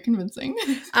sound very convincing.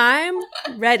 I'm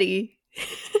ready.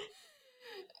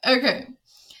 Okay.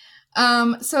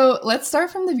 So let's start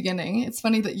from the beginning. It's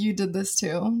funny that you did this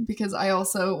too, because I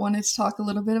also wanted to talk a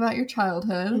little bit about your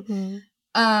childhood. Do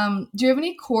you have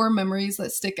any core memories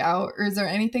that stick out, or is there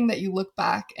anything that you look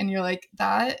back and you're like,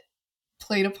 that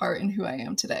played a part in who I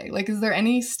am today? Like, is there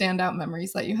any standout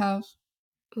memories that you have?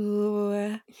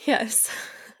 Ooh, yes.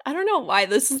 I don't know why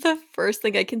this is the first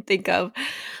thing I can think of,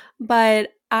 but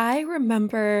I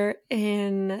remember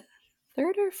in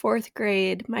third or fourth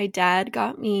grade, my dad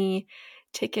got me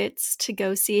tickets to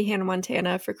go see Hannah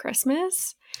Montana for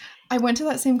Christmas. I went to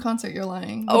that same concert, you're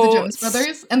lying, with the Oh, Jonas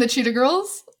Brothers and the Cheetah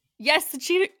Girls. yes, the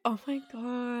cheetah. Oh my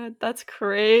God, that's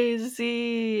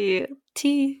crazy.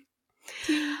 T.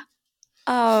 Tea.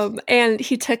 And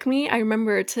he took me, I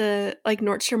remember, to like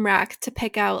Nordstrom Rack to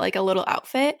pick out like a little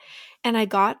outfit. And I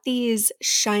got these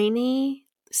shiny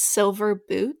silver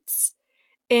boots.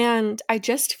 And I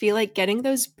just feel like getting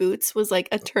those boots was like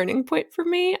a turning point for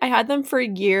me. I had them for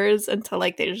years until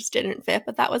like they just didn't fit.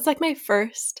 But that was like my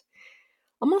first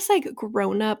almost like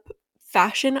grown up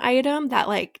fashion item that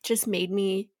like just made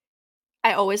me.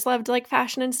 I always loved like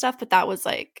fashion and stuff, but that was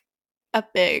like a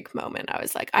big moment. I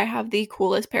was like, I have the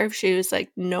coolest pair of shoes.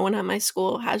 Like, no one at my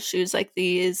school has shoes like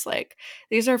these. Like,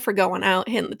 these are for going out,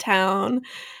 hitting the town.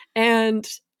 And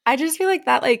I just feel like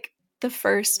that, like, the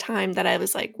first time that I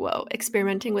was like, whoa,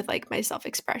 experimenting with like my self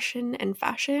expression and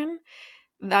fashion,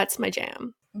 that's my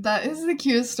jam. That is the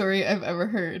cutest story I've ever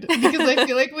heard, because I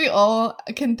feel like we all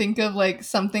can think of like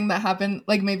something that happened,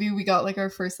 like maybe we got like our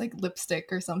first like lipstick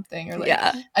or something, or like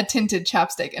Yeah, a tinted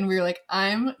chapstick, and we were like,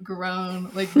 I'm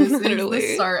grown, like this is the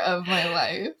literally. start of my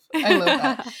life. I love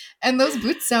that. And those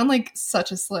boots sound like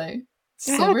such a sleigh.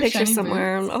 I have a Silver picture shiny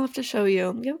somewhere. boots. I'll have to show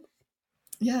you. Yep,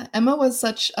 Yeah, Emma was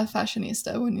such a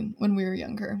fashionista when we were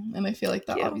younger, and I feel like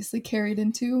that cute. obviously carried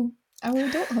into our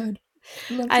adulthood.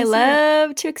 I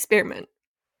love to experiment.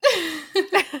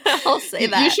 I'll say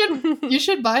that. You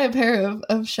should buy a pair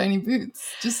of shiny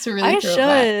boots just to really I throw it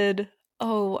back. should.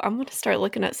 Oh, I'm gonna start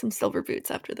looking at some silver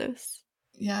boots after this.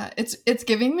 Yeah, it's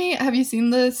giving me. Have you seen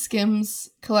the Skims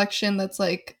collection that's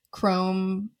like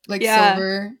chrome, like Yeah.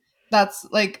 silver? That's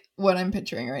like what I'm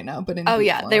picturing right now, but in Oh boot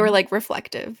yeah, they form. were like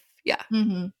reflective. Yeah,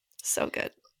 Mm-hmm. so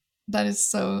good. That is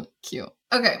so cute.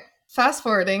 Okay, fast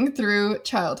forwarding through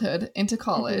childhood into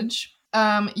college.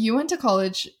 You went to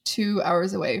college 2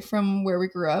 hours away from where we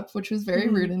grew up, which was very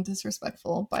rude and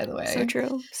disrespectful, by the way. So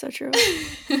true. So true.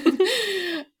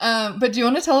 But do you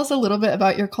want to tell us a little bit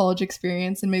about your college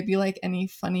experience and maybe like any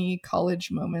funny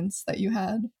college moments that you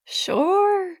had?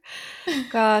 Sure.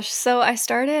 Gosh, so I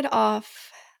started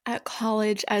off at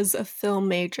college as a film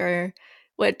major,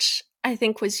 which I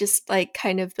think was just like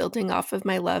kind of building off of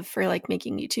my love for like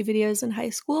making YouTube videos in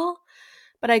high school.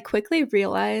 But I quickly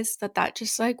realized that that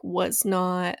just like was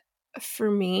not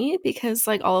for me because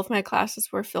like all of my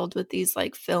classes were filled with these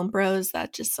like film bros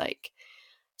that just like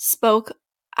spoke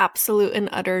absolute and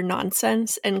utter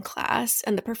nonsense in class,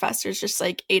 and the professors just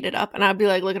like ate it up, and I'd be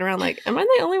like looking around like, am I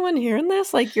the only one hearing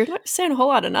this? Like, you're not saying a whole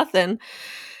lot of nothing.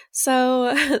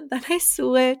 So then I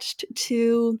switched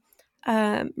to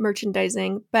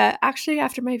merchandising, but actually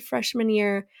after my freshman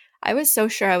year I was so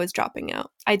sure I was dropping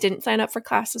out. I didn't sign up for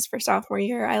classes for sophomore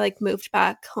year. I like moved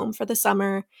back home for the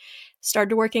summer,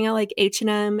 started working at like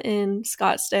H&M in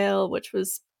Scottsdale, which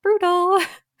was brutal.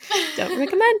 Don't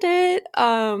recommend it.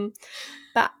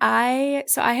 But I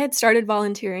had started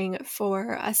volunteering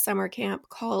for a summer camp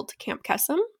called Camp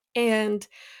Kesem. And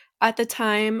at the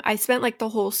time, I spent like the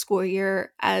whole school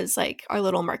year as like our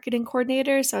little marketing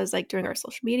coordinator. So I was like doing our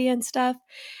social media and stuff.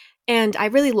 And I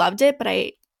really loved it, but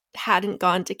I hadn't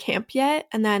gone to camp yet.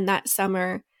 And then that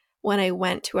summer, when I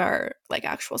went to our like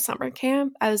actual summer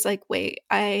camp, I was like, wait,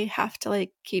 I have to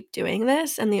like keep doing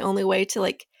this. And the only way to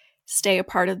like stay a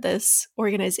part of this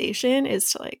organization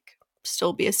is to like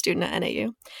still be a student at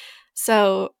NAU.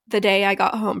 So the day I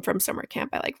got home from summer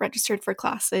camp, I like registered for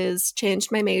classes,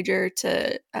 changed my major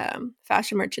to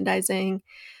fashion merchandising,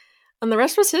 and the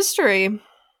rest was history.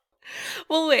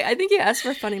 Well, wait, I think you asked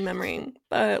for a funny memory,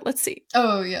 but let's see.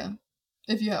 Oh yeah,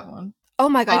 if you have one. Oh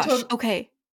my gosh. Okay.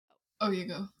 Oh, you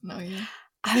go. No, you.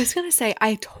 I was going to say,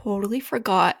 I totally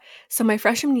forgot. So, my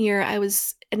freshman year, I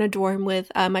was in a dorm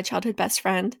with my childhood best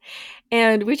friend,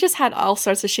 and we just had all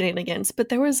sorts of shenanigans. But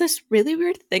there was this really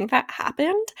weird thing that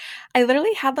happened. I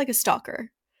literally had like a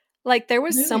stalker. Like, there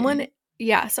was someone,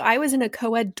 yeah. So, I was in a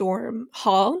co ed dorm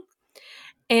hall,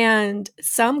 and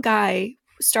some guy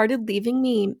started leaving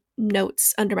me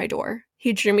notes under my door.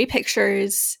 He drew me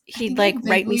pictures, he'd like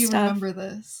write me stuff. I remember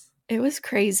this. It was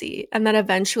crazy. And then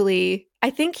eventually, I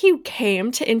think he came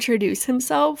to introduce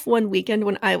himself one weekend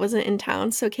when I wasn't in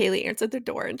town. So Kaylee answered the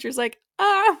door and she was like,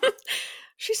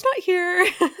 she's not here.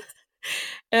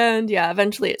 And yeah,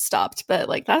 eventually it stopped. But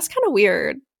like, that's kind of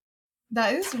weird.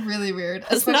 That is really weird.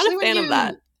 I was not a fan of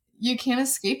that. You can't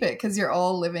escape it because you're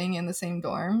all living in the same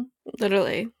dorm.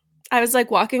 Literally. I was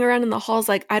like walking around in the halls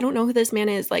like, I don't know who this man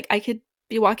is. Like, I could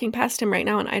be walking past him right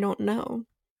now and I don't know.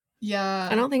 Yeah.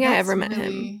 I don't think I ever met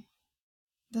him.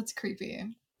 That's creepy.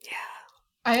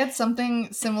 I had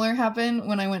something similar happen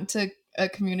when I went to a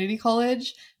community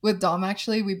college with Dom.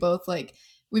 Actually, we both like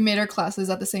we made our classes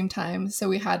at the same time, so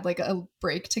we had like a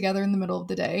break together in the middle of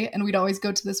the day, and we'd always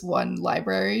go to this one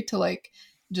library to like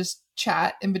just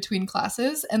chat in between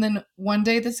classes. And then one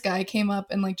day this guy came up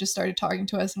and like just started talking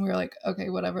to us, and we were like, okay,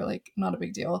 whatever, like not a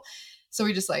big deal. So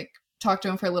we just like talked to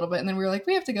him for a little bit, and then we were like,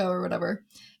 we have to go or whatever.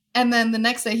 And then the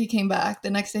next day he came back. The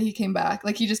next day he came back.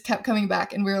 Like he just kept coming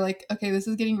back. And we were like, okay, this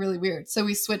is getting really weird. So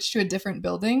we switched to a different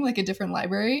building, like a different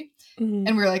library. Mm-hmm.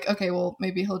 And we were like, okay, well,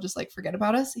 maybe he'll just like forget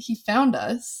about us. He found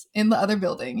us in the other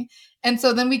building. And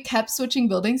so then we kept switching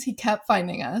buildings. He kept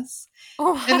finding us.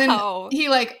 Oh, wow. And then he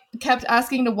like kept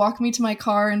asking to walk me to my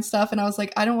car and stuff. And I was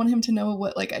like, I don't want him to know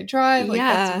what like I drive. Like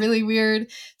that's really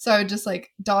weird. So I would just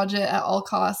like dodge it at all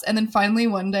costs. And then finally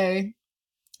one day,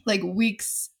 like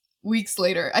weeks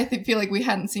later, I feel like we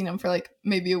hadn't seen him for like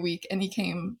maybe a week, and he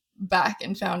came back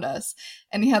and found us,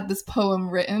 and he had this poem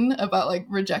written about like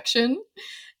rejection,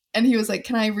 and he was like,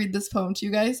 can I read this poem to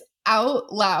you guys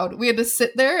out loud? We had to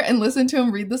sit there and listen to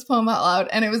him read this poem out loud,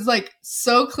 and it was like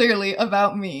so clearly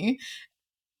about me,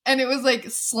 and it was like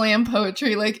slam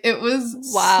poetry. Like it was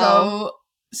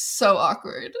so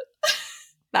awkward.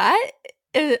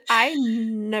 I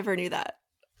never knew that.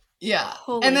 Yeah.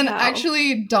 Holy and then cow.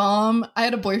 Actually Dom, I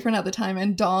had a boyfriend at the time,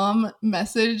 and Dom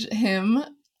messaged him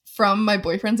from my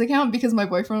boyfriend's account because my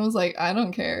boyfriend was like, I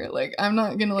don't care. Like, I'm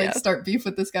not going to like start beef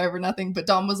with this guy over nothing. But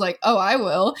Dom was like, oh, I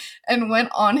will. And went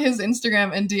on his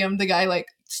Instagram and DM'd the guy like,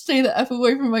 stay the F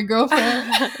away from my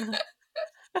girlfriend.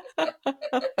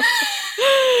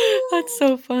 That's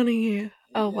so funny.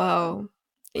 Oh, wow.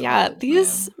 Yeah,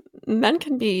 these men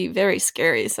can be very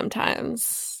scary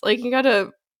sometimes. Like, you gotta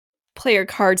play your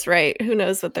cards right. Who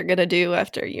knows what they're gonna do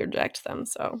after you reject them,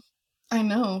 so. I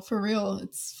know, for real.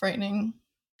 It's frightening.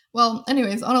 Well,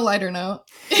 anyways, on a lighter note,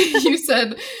 you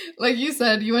said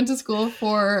you went to school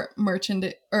for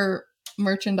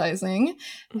merchandising,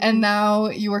 and now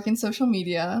you work in social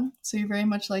media. So you're very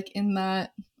much like in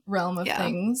that realm of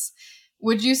things.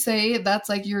 Would you say that's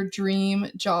like your dream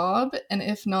job? And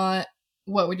if not,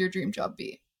 what would your dream job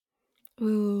be?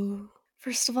 Ooh.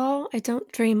 First of all, I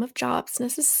don't dream of jobs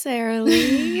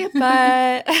necessarily,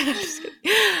 but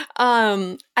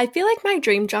I feel like my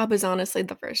dream job is honestly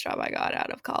the first job I got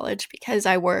out of college because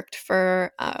I worked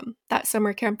for that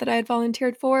summer camp that I had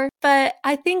volunteered for. But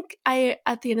I think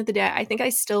at the end of the day, I think I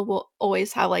still will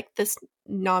always have like this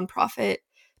nonprofit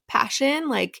passion,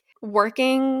 like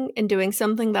working and doing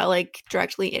something that like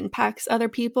directly impacts other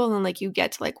people, and like you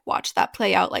get to like watch that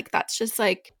play out. Like that's just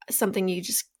like something you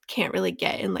just can't really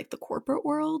get in like the corporate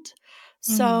world.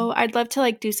 So I'd love to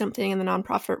like do something in the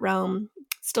nonprofit realm,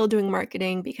 still doing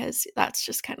marketing because that's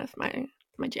just kind of my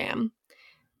jam.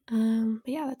 But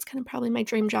yeah, that's kind of probably my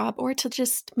dream job, or to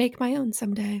just make my own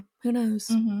someday. Who knows?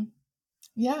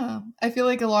 Yeah, I feel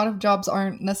like a lot of jobs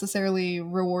aren't necessarily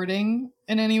rewarding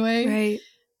in any way. Right.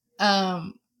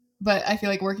 But I feel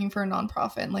like working for a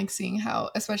nonprofit and like seeing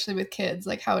how, especially with kids,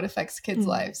 like how it affects kids'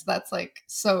 lives, that's like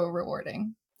so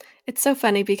rewarding. It's so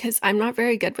funny because I'm not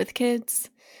very good with kids,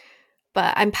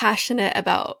 but I'm passionate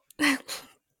about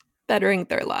bettering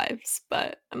their lives.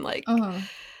 But I'm like,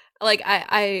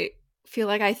 I feel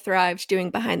like I thrived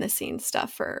doing behind the scenes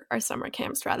stuff for our summer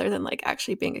camps rather than like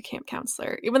actually being a camp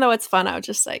counselor. Even though it's fun, I was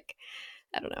just like,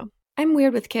 I don't know. I'm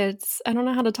weird with kids. I don't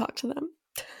know how to talk to them.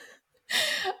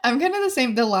 I'm kind of the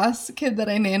same. The last kid that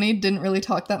I nannied didn't really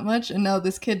talk that much, and now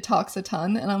this kid talks a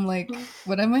ton, and I'm like,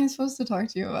 what am I supposed to talk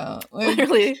to you about? Like,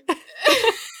 literally.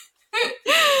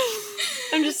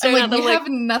 I'm just staring like, at them, we have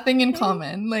nothing in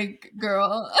common. Like,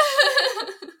 girl.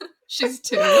 She's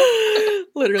 2.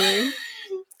 Literally.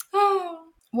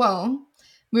 Well,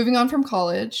 moving on from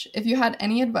college, if you had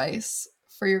any advice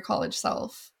for your college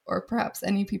self, or perhaps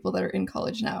any people that are in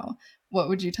college now, what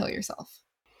would you tell yourself?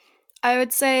 I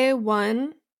would say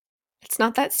 1, it's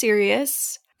not that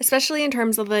serious, especially in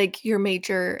terms of like your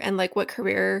major and like what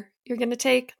career you're going to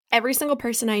take. Every single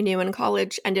person I knew in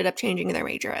college ended up changing their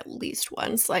major at least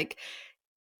once. Like,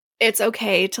 it's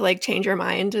okay to like change your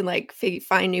mind and like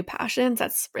find new passions.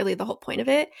 That's really the whole point of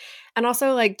it. And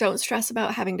also like don't stress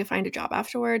about having to find a job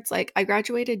afterwards. Like I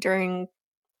graduated during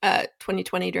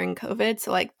 2020 during COVID.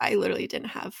 So like I literally didn't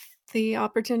have the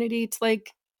opportunity to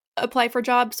like apply for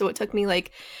jobs. So it took me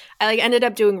like, I like ended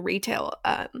up doing retail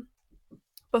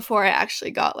before I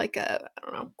actually got like a, I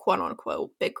don't know, quote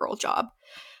unquote big girl job.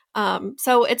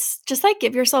 So it's just like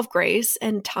give yourself grace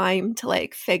and time to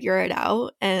like figure it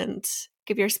out and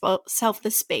give yourself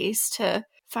the space to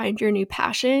find your new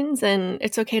passions. And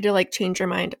it's okay to like change your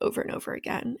mind over and over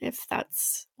again if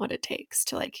that's what it takes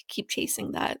to like keep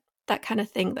chasing that kind of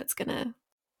thing that's gonna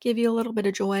give you a little bit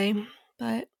of joy.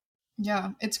 But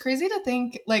yeah, it's crazy to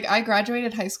think, like, I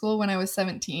graduated high school when I was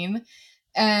 17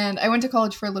 and I went to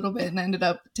college for a little bit and ended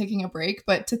up taking a break.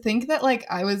 But to think that, like,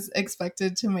 I was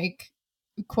expected to make,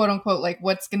 quote unquote, like,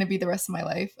 what's going to be the rest of my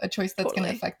life, a choice that's going to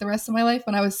totally. affect the rest of my life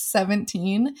when I was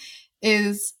 17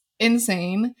 is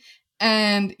insane.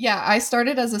 And yeah, I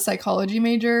started as a psychology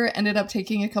major, ended up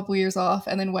taking a couple years off,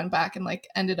 and then went back and like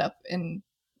ended up in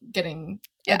getting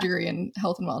a Yeah. degree in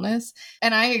health and wellness.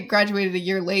 And I graduated a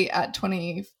year late at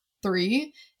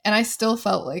 23, and I still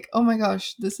felt like, oh my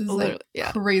gosh, this is like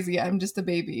crazy. I'm just a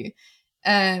baby.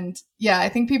 And yeah, I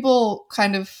think people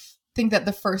kind of think that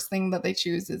the first thing that they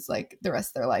choose is like the rest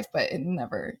of their life, but it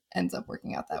never ends up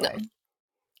working out that way.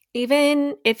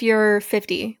 Even if you're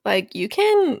 50, like, you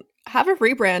can have a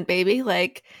rebrand, baby.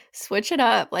 Like, switch it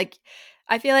up. Like,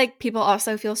 I feel like people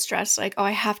also feel stressed, like, oh,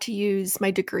 I have to use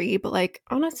my degree. But like,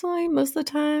 honestly, most of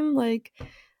the time, like,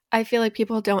 I feel like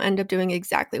people don't end up doing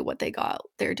exactly what they got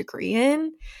their degree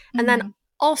in. And then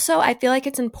also, I feel like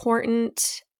it's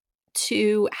important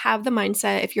to have the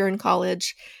mindset, if you're in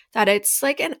college, that it's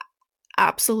like an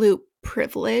absolute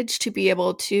privilege to be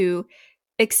able to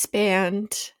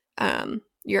expand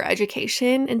your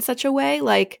education in such a way.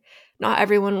 Like, not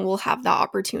everyone will have that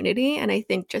opportunity. And I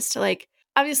think just to like,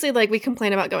 obviously, like, we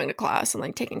complain about going to class and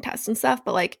like taking tests and stuff,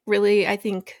 but like, really, I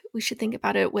think we should think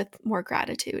about it with more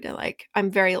gratitude. And like, I'm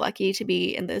very lucky to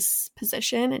be in this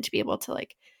position and to be able to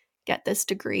like get this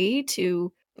degree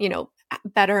to, you know,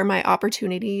 better my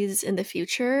opportunities in the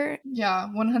future. Yeah,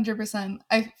 100%.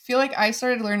 I feel like I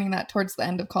started learning that towards the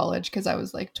end of college because I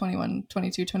was like 21,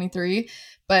 22, 23.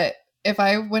 But if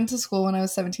I went to school when I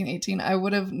was 17, 18, I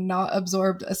would have not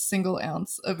absorbed a single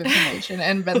ounce of information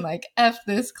and been like, F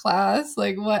this class,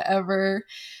 like whatever.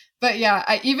 But yeah,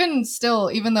 I even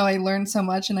still, even though I learned so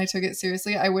much and I took it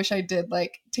seriously, I wish I did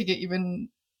like take it even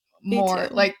more,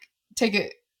 like take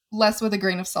it less with a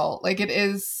grain of salt. Like, it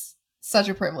is such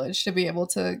a privilege to be able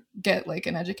to get like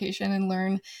an education and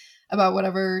learn about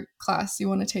whatever class you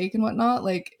want to take and whatnot.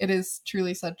 Like, it is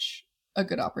truly such a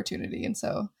good opportunity. And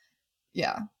so,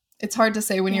 yeah, it's hard to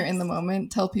say when you're in the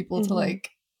moment, tell people to like,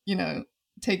 you know,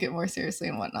 take it more seriously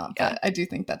and whatnot. But I do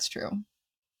think that's true.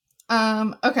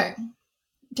 Okay.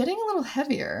 Getting a little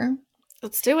heavier.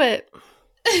 Let's do it.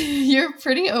 You're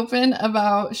pretty open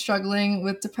about struggling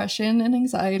with depression and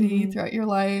anxiety throughout your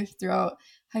life, throughout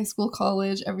high school,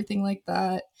 college, everything like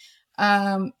that.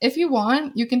 If you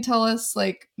want, you can tell us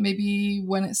like maybe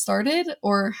when it started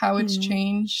or how it's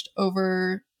changed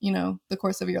over, you know, the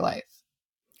course of your life.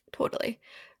 Totally.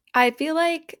 I feel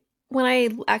like when I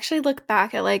actually look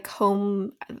back at like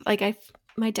home, like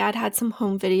my dad had some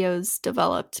home videos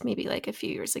developed maybe like a few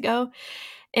years ago,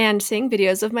 and seeing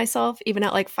videos of myself even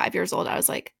at like 5 years old, I was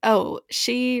like, oh,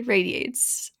 she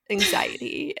radiates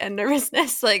anxiety and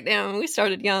nervousness. Like, damn, we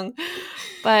started young.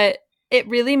 But it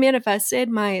really manifested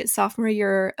my sophomore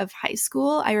year of high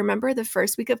school. I remember the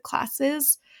first week of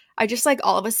classes, I just like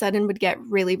all of a sudden would get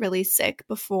really, really sick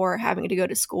before having to go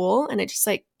to school. And it just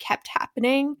like kept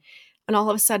happening. And all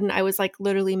of a sudden I was like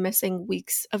literally missing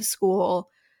weeks of school.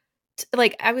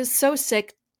 Like, I was so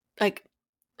sick, like,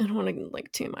 I don't want to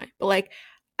like TMI, but like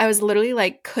I was literally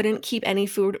like couldn't keep any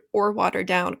food or water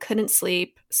down, couldn't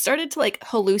sleep, started to like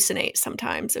hallucinate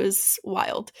sometimes. It was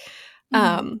wild.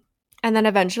 And then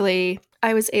eventually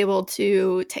I was able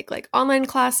to take like online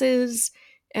classes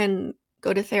and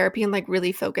go to therapy and like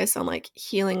really focus on like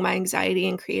healing my anxiety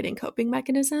and creating coping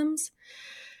mechanisms.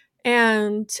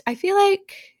 And I feel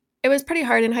like it was pretty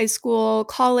hard in high school,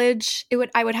 college.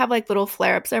 I would have like little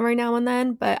flare-ups every now and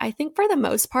then, but I think for the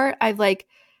most part I've like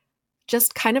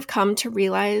just kind of come to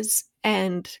realize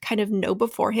and kind of know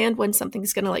beforehand when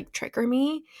something's going to like trigger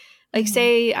me. Like,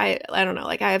 say I don't know,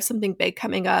 like I have something big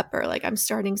coming up, or like I'm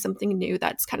starting something new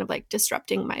that's kind of like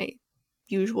disrupting my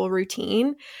usual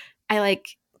routine. I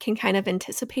like can kind of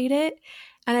anticipate it.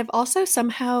 And I've also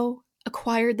somehow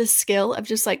acquired the skill of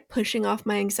just like pushing off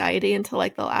my anxiety until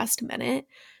like the last minute.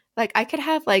 Like, I could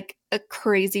have like a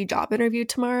crazy job interview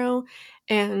tomorrow,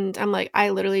 and I'm like,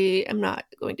 I literally am not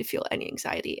going to feel any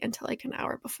anxiety until like an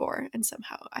hour before. And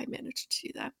somehow I managed to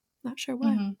do that. Not sure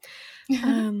why.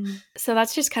 So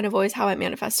that's just kind of always how it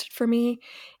manifested for me.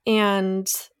 And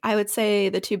I would say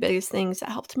the two biggest things that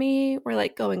helped me were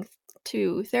like going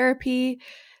to therapy.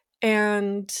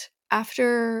 And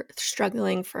after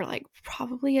struggling for like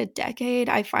probably a decade,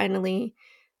 I finally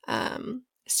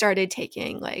started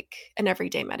taking like an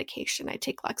everyday medication. I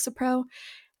take Lexapro,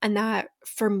 and that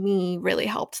for me really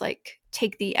helped like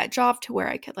take the edge off to where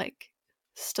I could like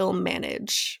still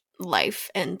manage life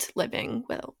and living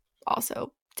while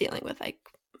also dealing with like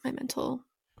my mental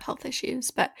health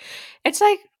issues. But it's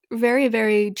like very,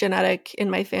 very genetic in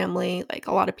my family. Like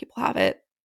a lot of people have it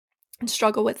and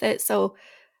struggle with it. So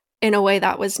in a way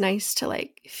that was nice to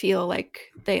like feel like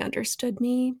they understood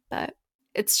me, but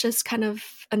it's just kind of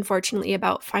unfortunately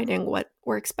about finding what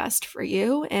works best for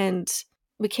you, and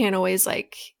we can't always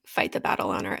like fight the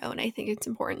battle on our own. I think it's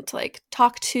important to like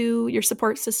talk to your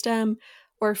support system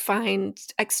or find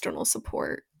external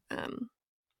support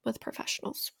with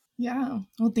professionals. Yeah.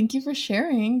 Well, thank you for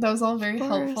sharing. That was all very Of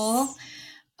helpful. course.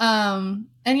 And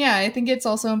yeah, I think it's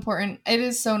also important. It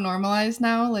is so normalized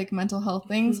now, like mental health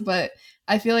things, Mhm. but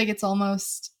I feel like it's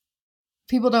almost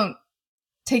people don't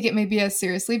take it maybe as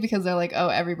seriously because they're like, oh,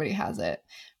 everybody has it.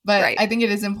 But Right. I think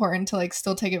it is important to like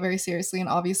still take it very seriously and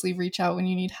obviously reach out when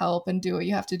you need help and do what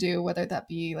you have to do, whether that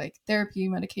be like therapy,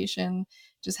 medication,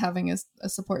 just having a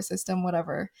support system,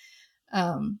 whatever.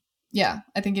 Um, yeah,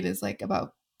 I think it is like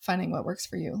about finding what works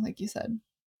for you, like you said.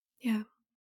 Yeah.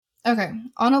 Okay,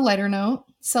 on a lighter note,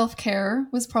 self care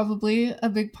was probably a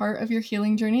big part of your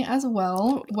healing journey as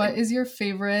well. Totally. What is your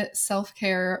favorite self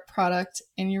care product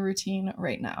in your routine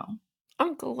right now?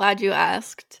 I'm glad you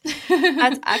asked.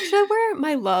 That's actually where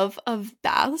my love of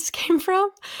baths came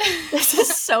from. This is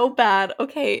so bad.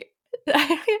 Okay.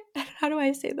 How do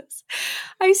I say this?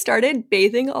 I started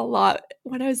bathing a lot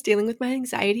when I was dealing with my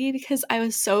anxiety because I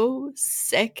was so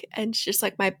sick and just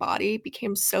like my body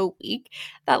became so weak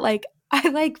that like I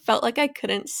like felt like I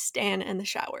couldn't stand in the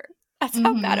shower. That's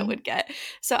how bad it Mm-hmm. would get.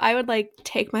 So I would like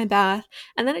take my bath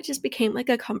and then it just became like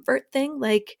a comfort thing.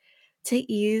 Like to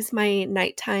ease my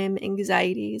nighttime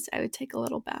anxieties, I would take a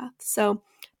little bath. So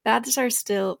baths are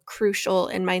still crucial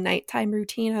in my nighttime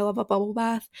routine. I love a bubble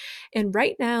bath. And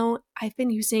right now, I've been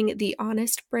using the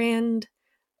Honest brand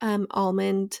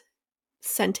almond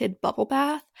scented bubble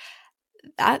bath.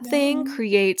 That thing Yum.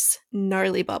 creates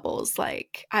gnarly bubbles.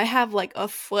 Like, I have like a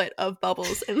foot of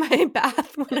bubbles in my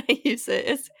bath when I use it.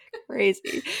 It's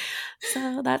crazy.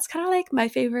 So, that's kind of like my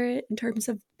favorite in terms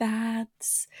of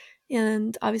baths.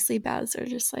 And obviously, baths are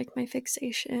just like my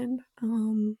fixation.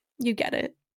 You get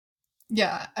it.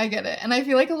 Yeah, I get it. And I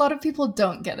feel like a lot of people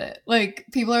don't get it. Like,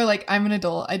 people are like, I'm an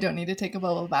adult. I don't need to take a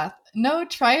bubble bath. No,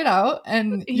 try it out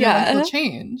and your life will Yeah.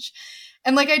 change.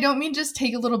 And like, I don't mean just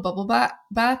take a little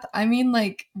bath. I mean,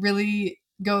 like, really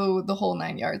go the whole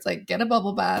 9 yards. Like, get a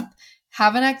bubble bath,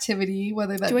 have an activity,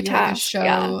 whether that Do a be like a task. Yeah.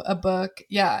 show, a book.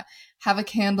 Yeah. Have a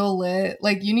candle lit.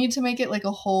 Like, you need to make it like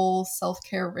a whole self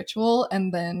care ritual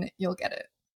and then you'll get it.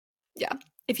 Yeah.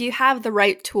 If you have the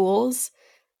right tools,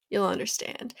 you'll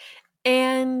understand.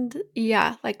 And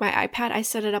yeah, like my iPad, I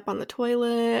set it up on the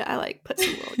toilet. I like put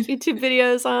some little YouTube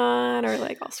videos on, or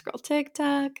like I'll scroll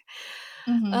TikTok.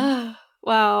 Hmm. Oh,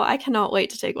 wow. I cannot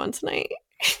wait to take one tonight.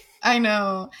 I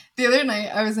know. The other night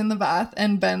I was in the bath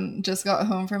and Ben just got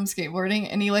home from skateboarding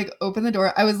and he like opened the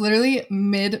door. I was literally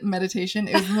mid meditation.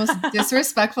 It was the most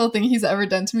disrespectful thing he's ever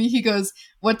done to me. He goes,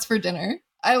 "What's for dinner?"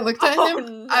 I looked at Oh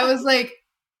him. I no. was like,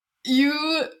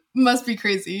 "You must be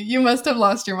crazy. You must have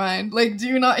lost your mind. Like, do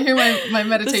you not hear my This is a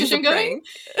meditation going?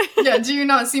 prank. Yeah, do you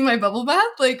not see my bubble bath?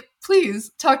 Like,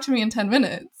 please talk to me in 10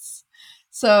 minutes."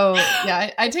 So,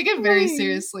 yeah, I take it very Wait,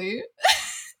 seriously.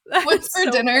 that What's is for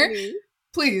so dinner? funny.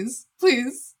 Please,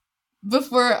 please.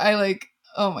 Before I like,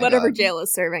 oh my Whatever god. jail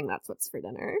is serving, that's what's for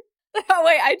dinner. Oh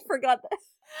wait, I forgot that.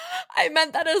 I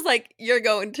meant that as like you're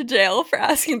going to jail for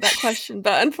asking that question,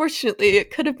 but unfortunately,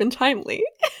 it could have been timely.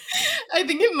 I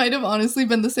think it might have honestly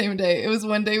been the same day. It was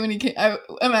one day when he came. I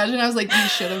imagine I was like, you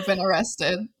should have been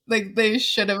arrested. Like they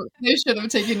should have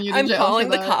taken you to I'm jail for calling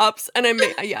the that. cops, and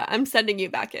I'm sending you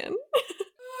back in.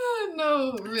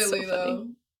 No, That's so really funny. though.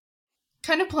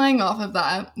 Kind of playing off of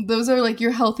that, those are like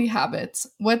your healthy habits.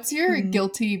 What's your Mm.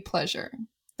 guilty pleasure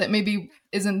that maybe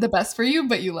isn't the best for you,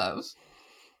 but you love?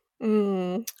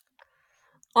 Mm.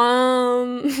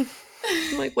 Um,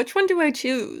 like which one do I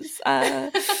choose?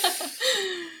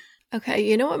 Okay,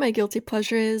 you know what my guilty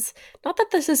pleasure is? Not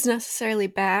that this is necessarily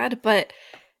bad, but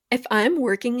if I'm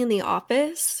working in the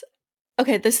office,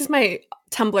 okay, this is my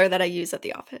tumbler that I use at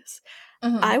the office.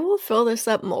 Uh-huh. I will fill this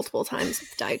up multiple times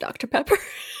with Diet Dr. Pepper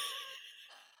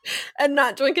and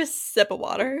not drink a sip of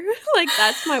water. Like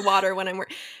that's my water when I'm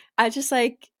working. I just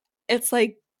like it's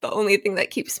like the only thing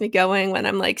that keeps me going when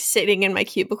I'm like sitting in my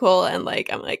cubicle and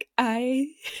like I'm like I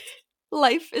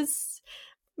life is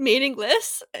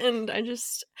meaningless and I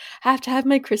just have to have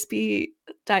my crispy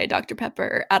Diet Dr.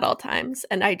 Pepper at all times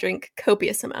and I drink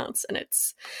copious amounts and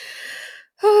it's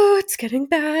getting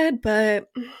bad, but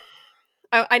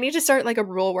I need to start like a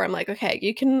rule where I'm like, okay,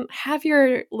 you can have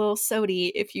your little sody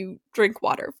if you drink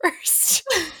water first.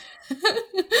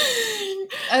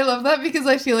 I love that because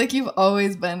I feel like you've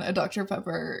always been a Dr.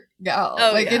 Pepper gal.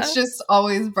 Oh Like it's yeah. just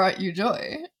always brought you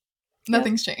joy.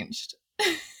 Nothing's changed.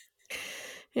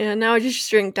 Yeah, now I just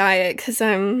drink diet because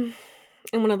I'm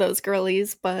one of those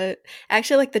girlies, but I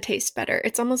actually like the taste better.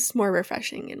 It's almost more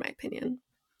refreshing in my opinion.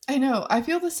 I know. I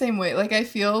feel the same way. Like, I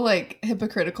feel like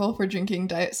hypocritical for drinking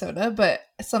diet soda, but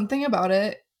something about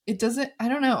it, it doesn't, I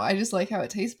don't know. I just like how it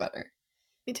tastes better.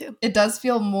 Me too. It does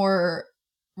feel more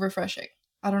refreshing.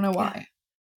 I don't know why. Yeah.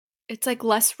 It's like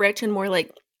less rich and more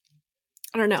like,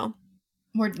 I don't know.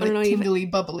 More like tingly,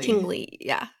 bubbly. Tingly,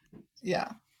 yeah.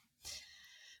 Yeah.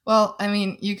 Well, I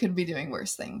mean, you could be doing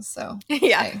worse things, so.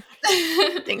 Yeah.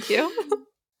 Thank you.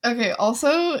 Okay,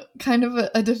 also kind of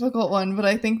a difficult one, but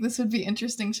I think this would be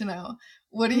interesting to know.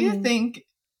 What do you think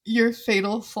your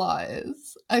fatal flaw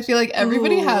is? I feel like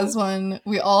everybody has one.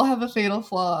 We all have a fatal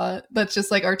flaw that's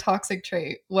just like our toxic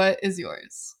trait. What is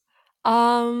yours?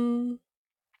 I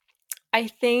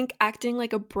think acting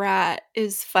like a brat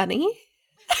is funny.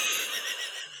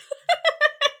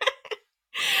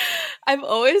 I've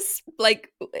always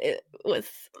like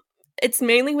it's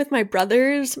mainly with my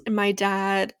brothers and my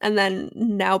dad and then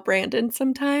now Brandon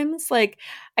sometimes. Like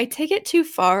I take it too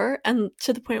far and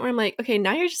to the point where I'm like, okay,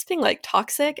 now you're just being like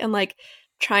toxic and like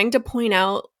trying to point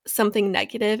out something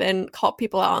negative and call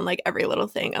people out on like every little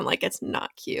thing. I'm like, it's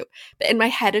not cute. But in my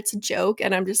head it's a joke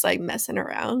and I'm just like messing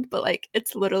around, but like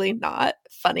it's literally not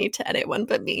funny to anyone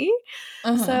but me.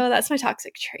 So that's my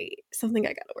toxic trait. Something I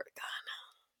gotta work on.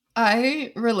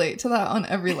 I relate to that on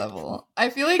every level. I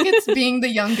feel like it's being the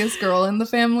youngest girl in the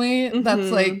family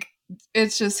that's like,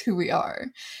 it's just who we are.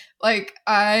 Like,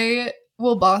 I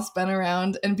will boss Ben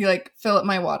around and be like, fill up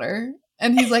my water.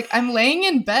 And he's like, I'm laying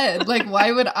in bed. Like,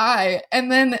 why would I?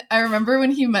 And then I remember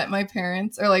when he met my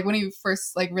parents, or like when he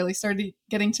first like really started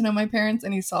getting to know my parents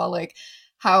and he saw like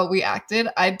how we acted,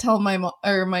 I'd tell my mom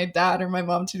or my dad or my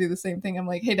mom to do the same thing. I'm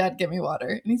like, hey, Dad, get me water.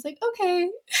 And he's like, okay.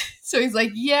 So he's like,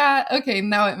 yeah, okay,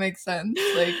 now it makes sense.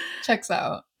 Like, checks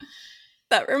out.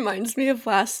 That reminds me of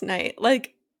last night.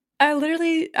 Like, I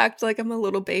literally act like I'm a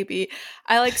little baby.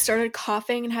 I like started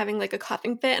coughing and having like a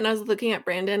coughing fit, and I was looking at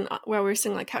Brandon while we were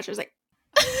sitting on the couch. I was like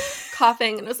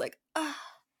coughing, and I was like,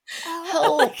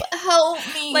 help, help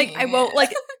me. Like, I won't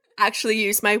like actually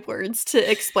use my words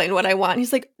to explain what I want.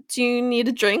 He's like, do you need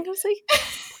a drink? I was like,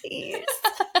 please.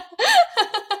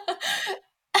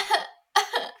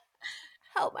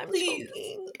 Help, I'm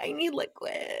choking. I need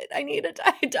liquid. I need a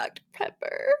Diet Dr.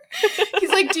 Pepper. He's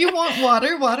like, do you want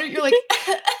water? Water? You're like,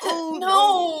 oh,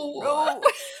 no.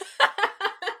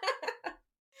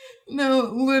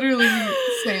 No, literally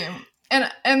same.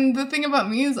 And the thing about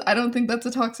me is I don't think that's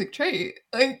a toxic trait.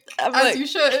 Like, as you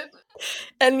should.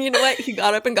 And you know what? He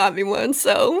got up and got me one,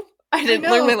 so I didn't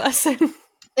learn my lesson.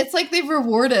 It's like they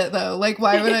reward it, though. Like,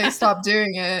 why would I stop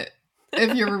doing it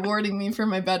if you're rewarding me for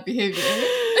my bad behavior?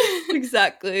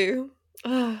 Exactly.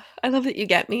 I love that you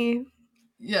get me.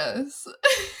 Yes.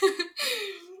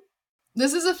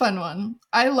 This is a fun one.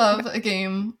 I love a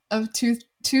game of two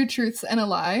truths and a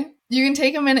lie. You can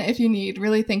take a minute if you need.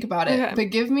 Really think about it. Okay.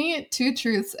 But give me 2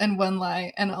 truths and 1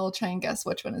 lie, and I'll try and guess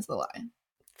which one is the lie.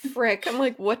 Frick. I'm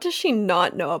like, what does she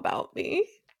not know about me?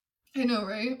 I know,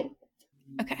 right?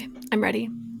 Okay. I'm ready.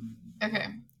 Okay.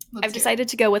 I've decided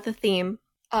to go with a theme.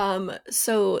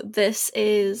 So this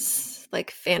is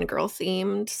like fangirl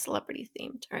themed, celebrity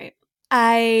themed, right?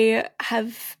 I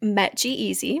have met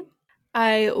G-Eazy.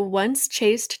 I once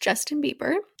chased Justin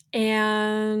Bieber,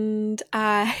 and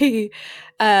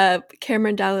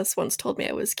Cameron Dallas once told me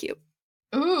I was cute.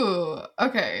 Ooh,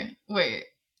 okay. Wait.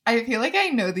 I feel like I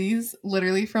know these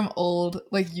literally from old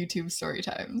like YouTube story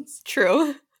times.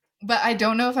 True. But I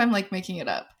don't know if I'm like making it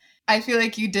up. I feel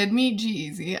like you did meet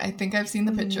G-Eazy. I think I've seen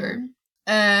the picture.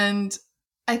 And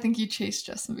I think you chased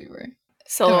Justin Bieber.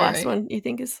 So the last one you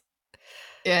think is?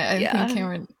 Yeah, I think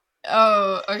Cameron.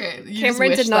 Oh, okay.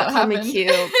 Cameron did not call me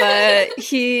cute, but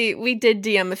we did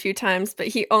DM a few times, but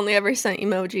he only ever sent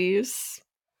emojis.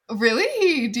 Really?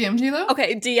 He DM'd you though?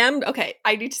 Okay, DM'd. Okay,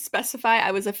 I need to specify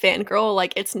I was a fangirl.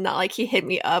 Like, it's not like he hit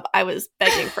me up. I was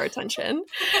begging for attention.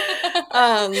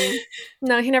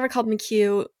 No, he never called me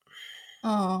cute.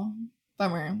 Oh,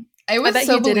 bummer. It was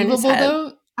so believable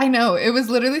though. I know. It was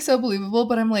literally so believable,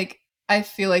 but I'm like, I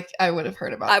feel like I would have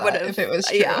heard about that if it was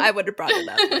true. Yeah, I would have brought it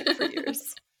up like, for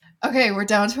years. Okay, we're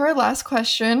down to our last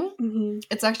question. Mm-hmm.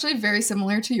 It's actually very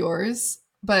similar to yours,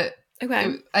 but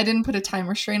I didn't put a time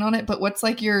restraint on it. But what's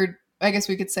like your, I guess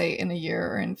we could say in a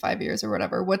year or in 5 years or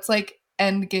whatever, what's like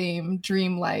end game,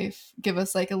 dream life? Give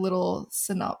us like a little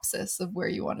synopsis of where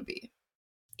you want to be.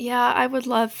 Yeah, I would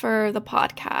love for the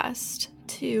podcast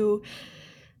to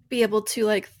be able to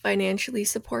like financially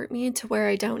support me to where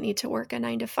I don't need to work a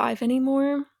 9 to 5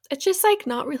 anymore. It's just like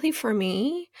not really for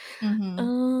me.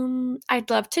 Mm-hmm. I'd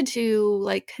love to do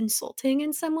like consulting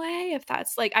in some way if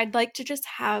that's like I'd like to just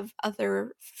have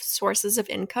other sources of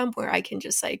income where I can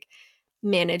just like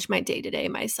manage my day to day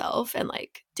myself and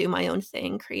like do my own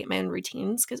thing, create my own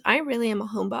routines because I really am a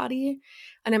homebody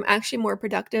and I'm actually more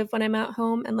productive when I'm at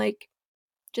home and like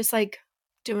just like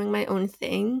doing my own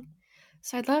thing.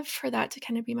 So I'd love for that to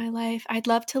kind of be my life. I'd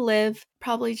love to live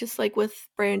probably just like with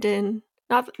Brandon.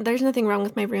 Not there's nothing wrong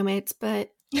with my roommates, but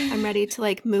I'm ready to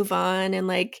like move on and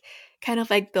like kind of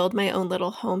like build my own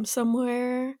little home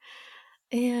somewhere.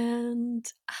 And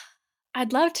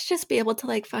I'd love to just be able to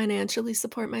like financially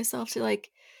support myself to like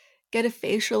get a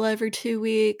facial every 2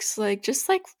 weeks, like just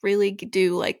like really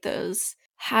do like those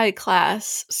high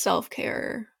class self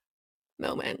care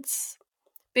moments.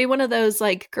 Be one of those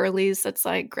like girlies that's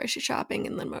like grocery shopping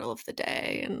in the middle of the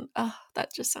day. And oh,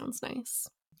 that just sounds nice.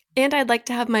 And I'd like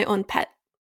to have my own pet.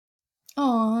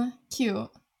 Aw, cute.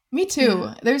 Me too.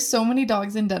 Yeah, There's so many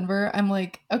dogs in Denver. I'm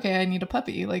like, okay, I need a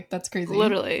puppy. Like, that's crazy.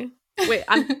 literally. Wait,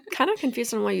 I'm kind of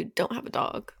confused on why you don't have a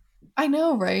dog. I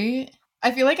know, right?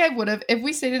 I feel like I would have, if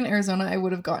we stayed in Arizona, I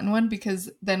would have gotten one because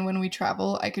then when we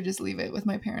travel, I could just leave it with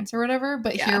my parents or whatever.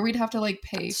 But Yeah, here we'd have to like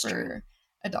pay that's true. for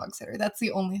a dog sitter. That's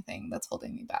the only thing that's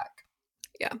holding me back.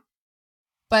 Yeah.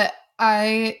 But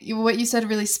what you said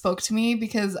really spoke to me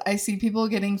because I see people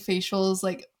getting facials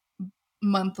like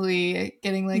monthly,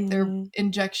 getting like their Mm,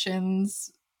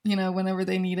 injections, whenever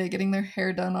they need it, getting their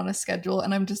hair done on a schedule.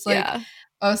 And I'm just like, yeah,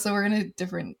 oh, so we're in a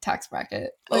different tax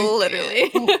bracket. Like,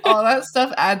 literally. all that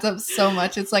stuff adds up so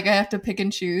much. It's like I have to pick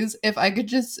and choose. If I could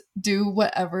just do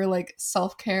whatever, like,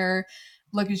 self care,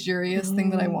 luxurious thing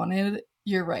that I Mm, wanted,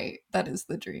 you're right. That is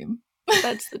the dream.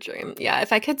 that's the dream. Yeah,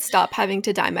 if I could stop having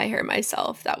to dye my hair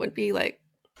myself, that would be like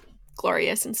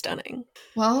glorious and stunning.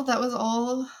 Well, that was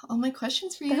all my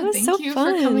questions for That you. was so Thank you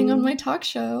for coming on fun. my talk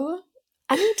show.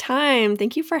 Anytime.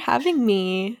 Thank you for having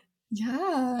me.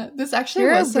 Yeah, this actually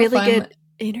You're a was so really fun. good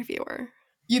interviewer.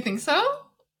 You think so?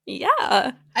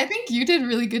 Yeah. I think you did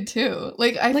really good too.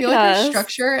 Like, I Look feel at like our us.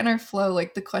 structure and our flow,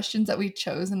 like the questions that we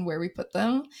chose and where we put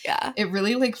them, Yeah. it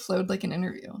really like flowed like an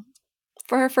interview.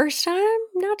 For our first time,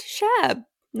 not too shabby.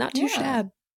 Not too Yeah, shabby.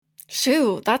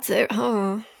 Shoo, that's it,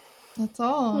 huh? that's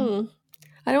all. Hmm.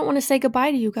 I don't want to say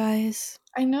goodbye to you guys.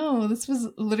 I know. This was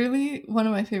literally one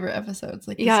of my favorite episodes.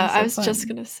 Like, this Yeah, was I so was just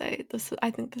fun. gonna say this.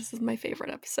 I think this is my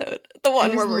favorite episode. The I one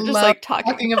just where we're just love like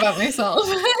talking. talking about myself.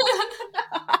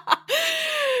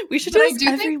 We should do But I this do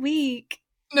think, every week.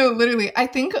 no, literally, I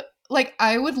think like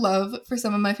I would love for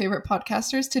some of my favorite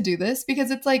podcasters to do this because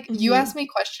it's like you Hmm. ask me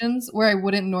questions where I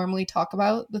wouldn't normally talk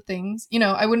about the things,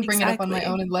 I wouldn't bring it up on my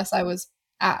Exactly. own unless I was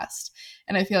asked.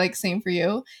 And I feel like same for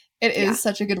you. It Yeah. is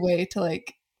such a good way to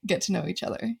like get to know each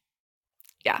other.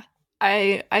 Yeah.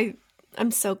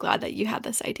 I'm so glad that you had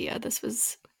this idea. This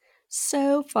was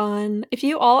so fun. If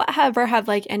you all ever have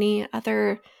like any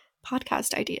other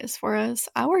podcast ideas for us,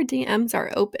 our DMs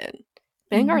are open.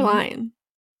 Bang our Hmm. line.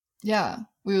 Yeah,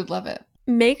 we would love it.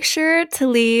 Make sure to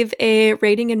leave a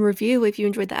rating and review if you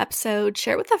enjoyed the episode.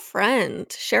 Share it with a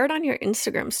friend. Share it on your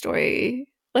Instagram story.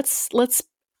 Let's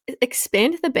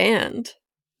expand the band.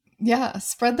 Yeah,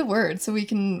 spread the word so we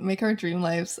can make our dream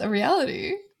lives a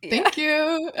reality. Yeah. Thank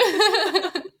you.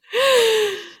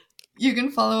 You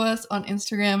can follow us on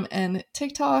Instagram and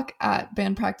TikTok at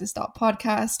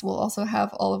bandpractice.podcast. We'll also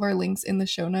have all of our links in the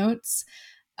show notes.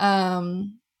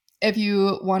 If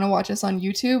you want to watch us on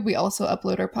YouTube, we also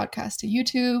upload our podcast to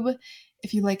YouTube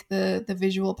if you like the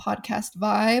visual podcast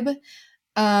vibe.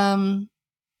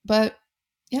 But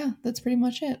yeah, that's pretty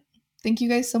much it. Thank you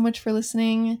guys so much for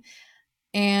listening,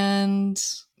 and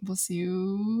we'll see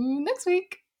you next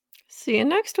week. See you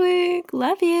next week.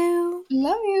 Love you.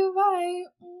 Love you. Bye.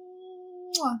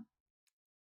 Mwah.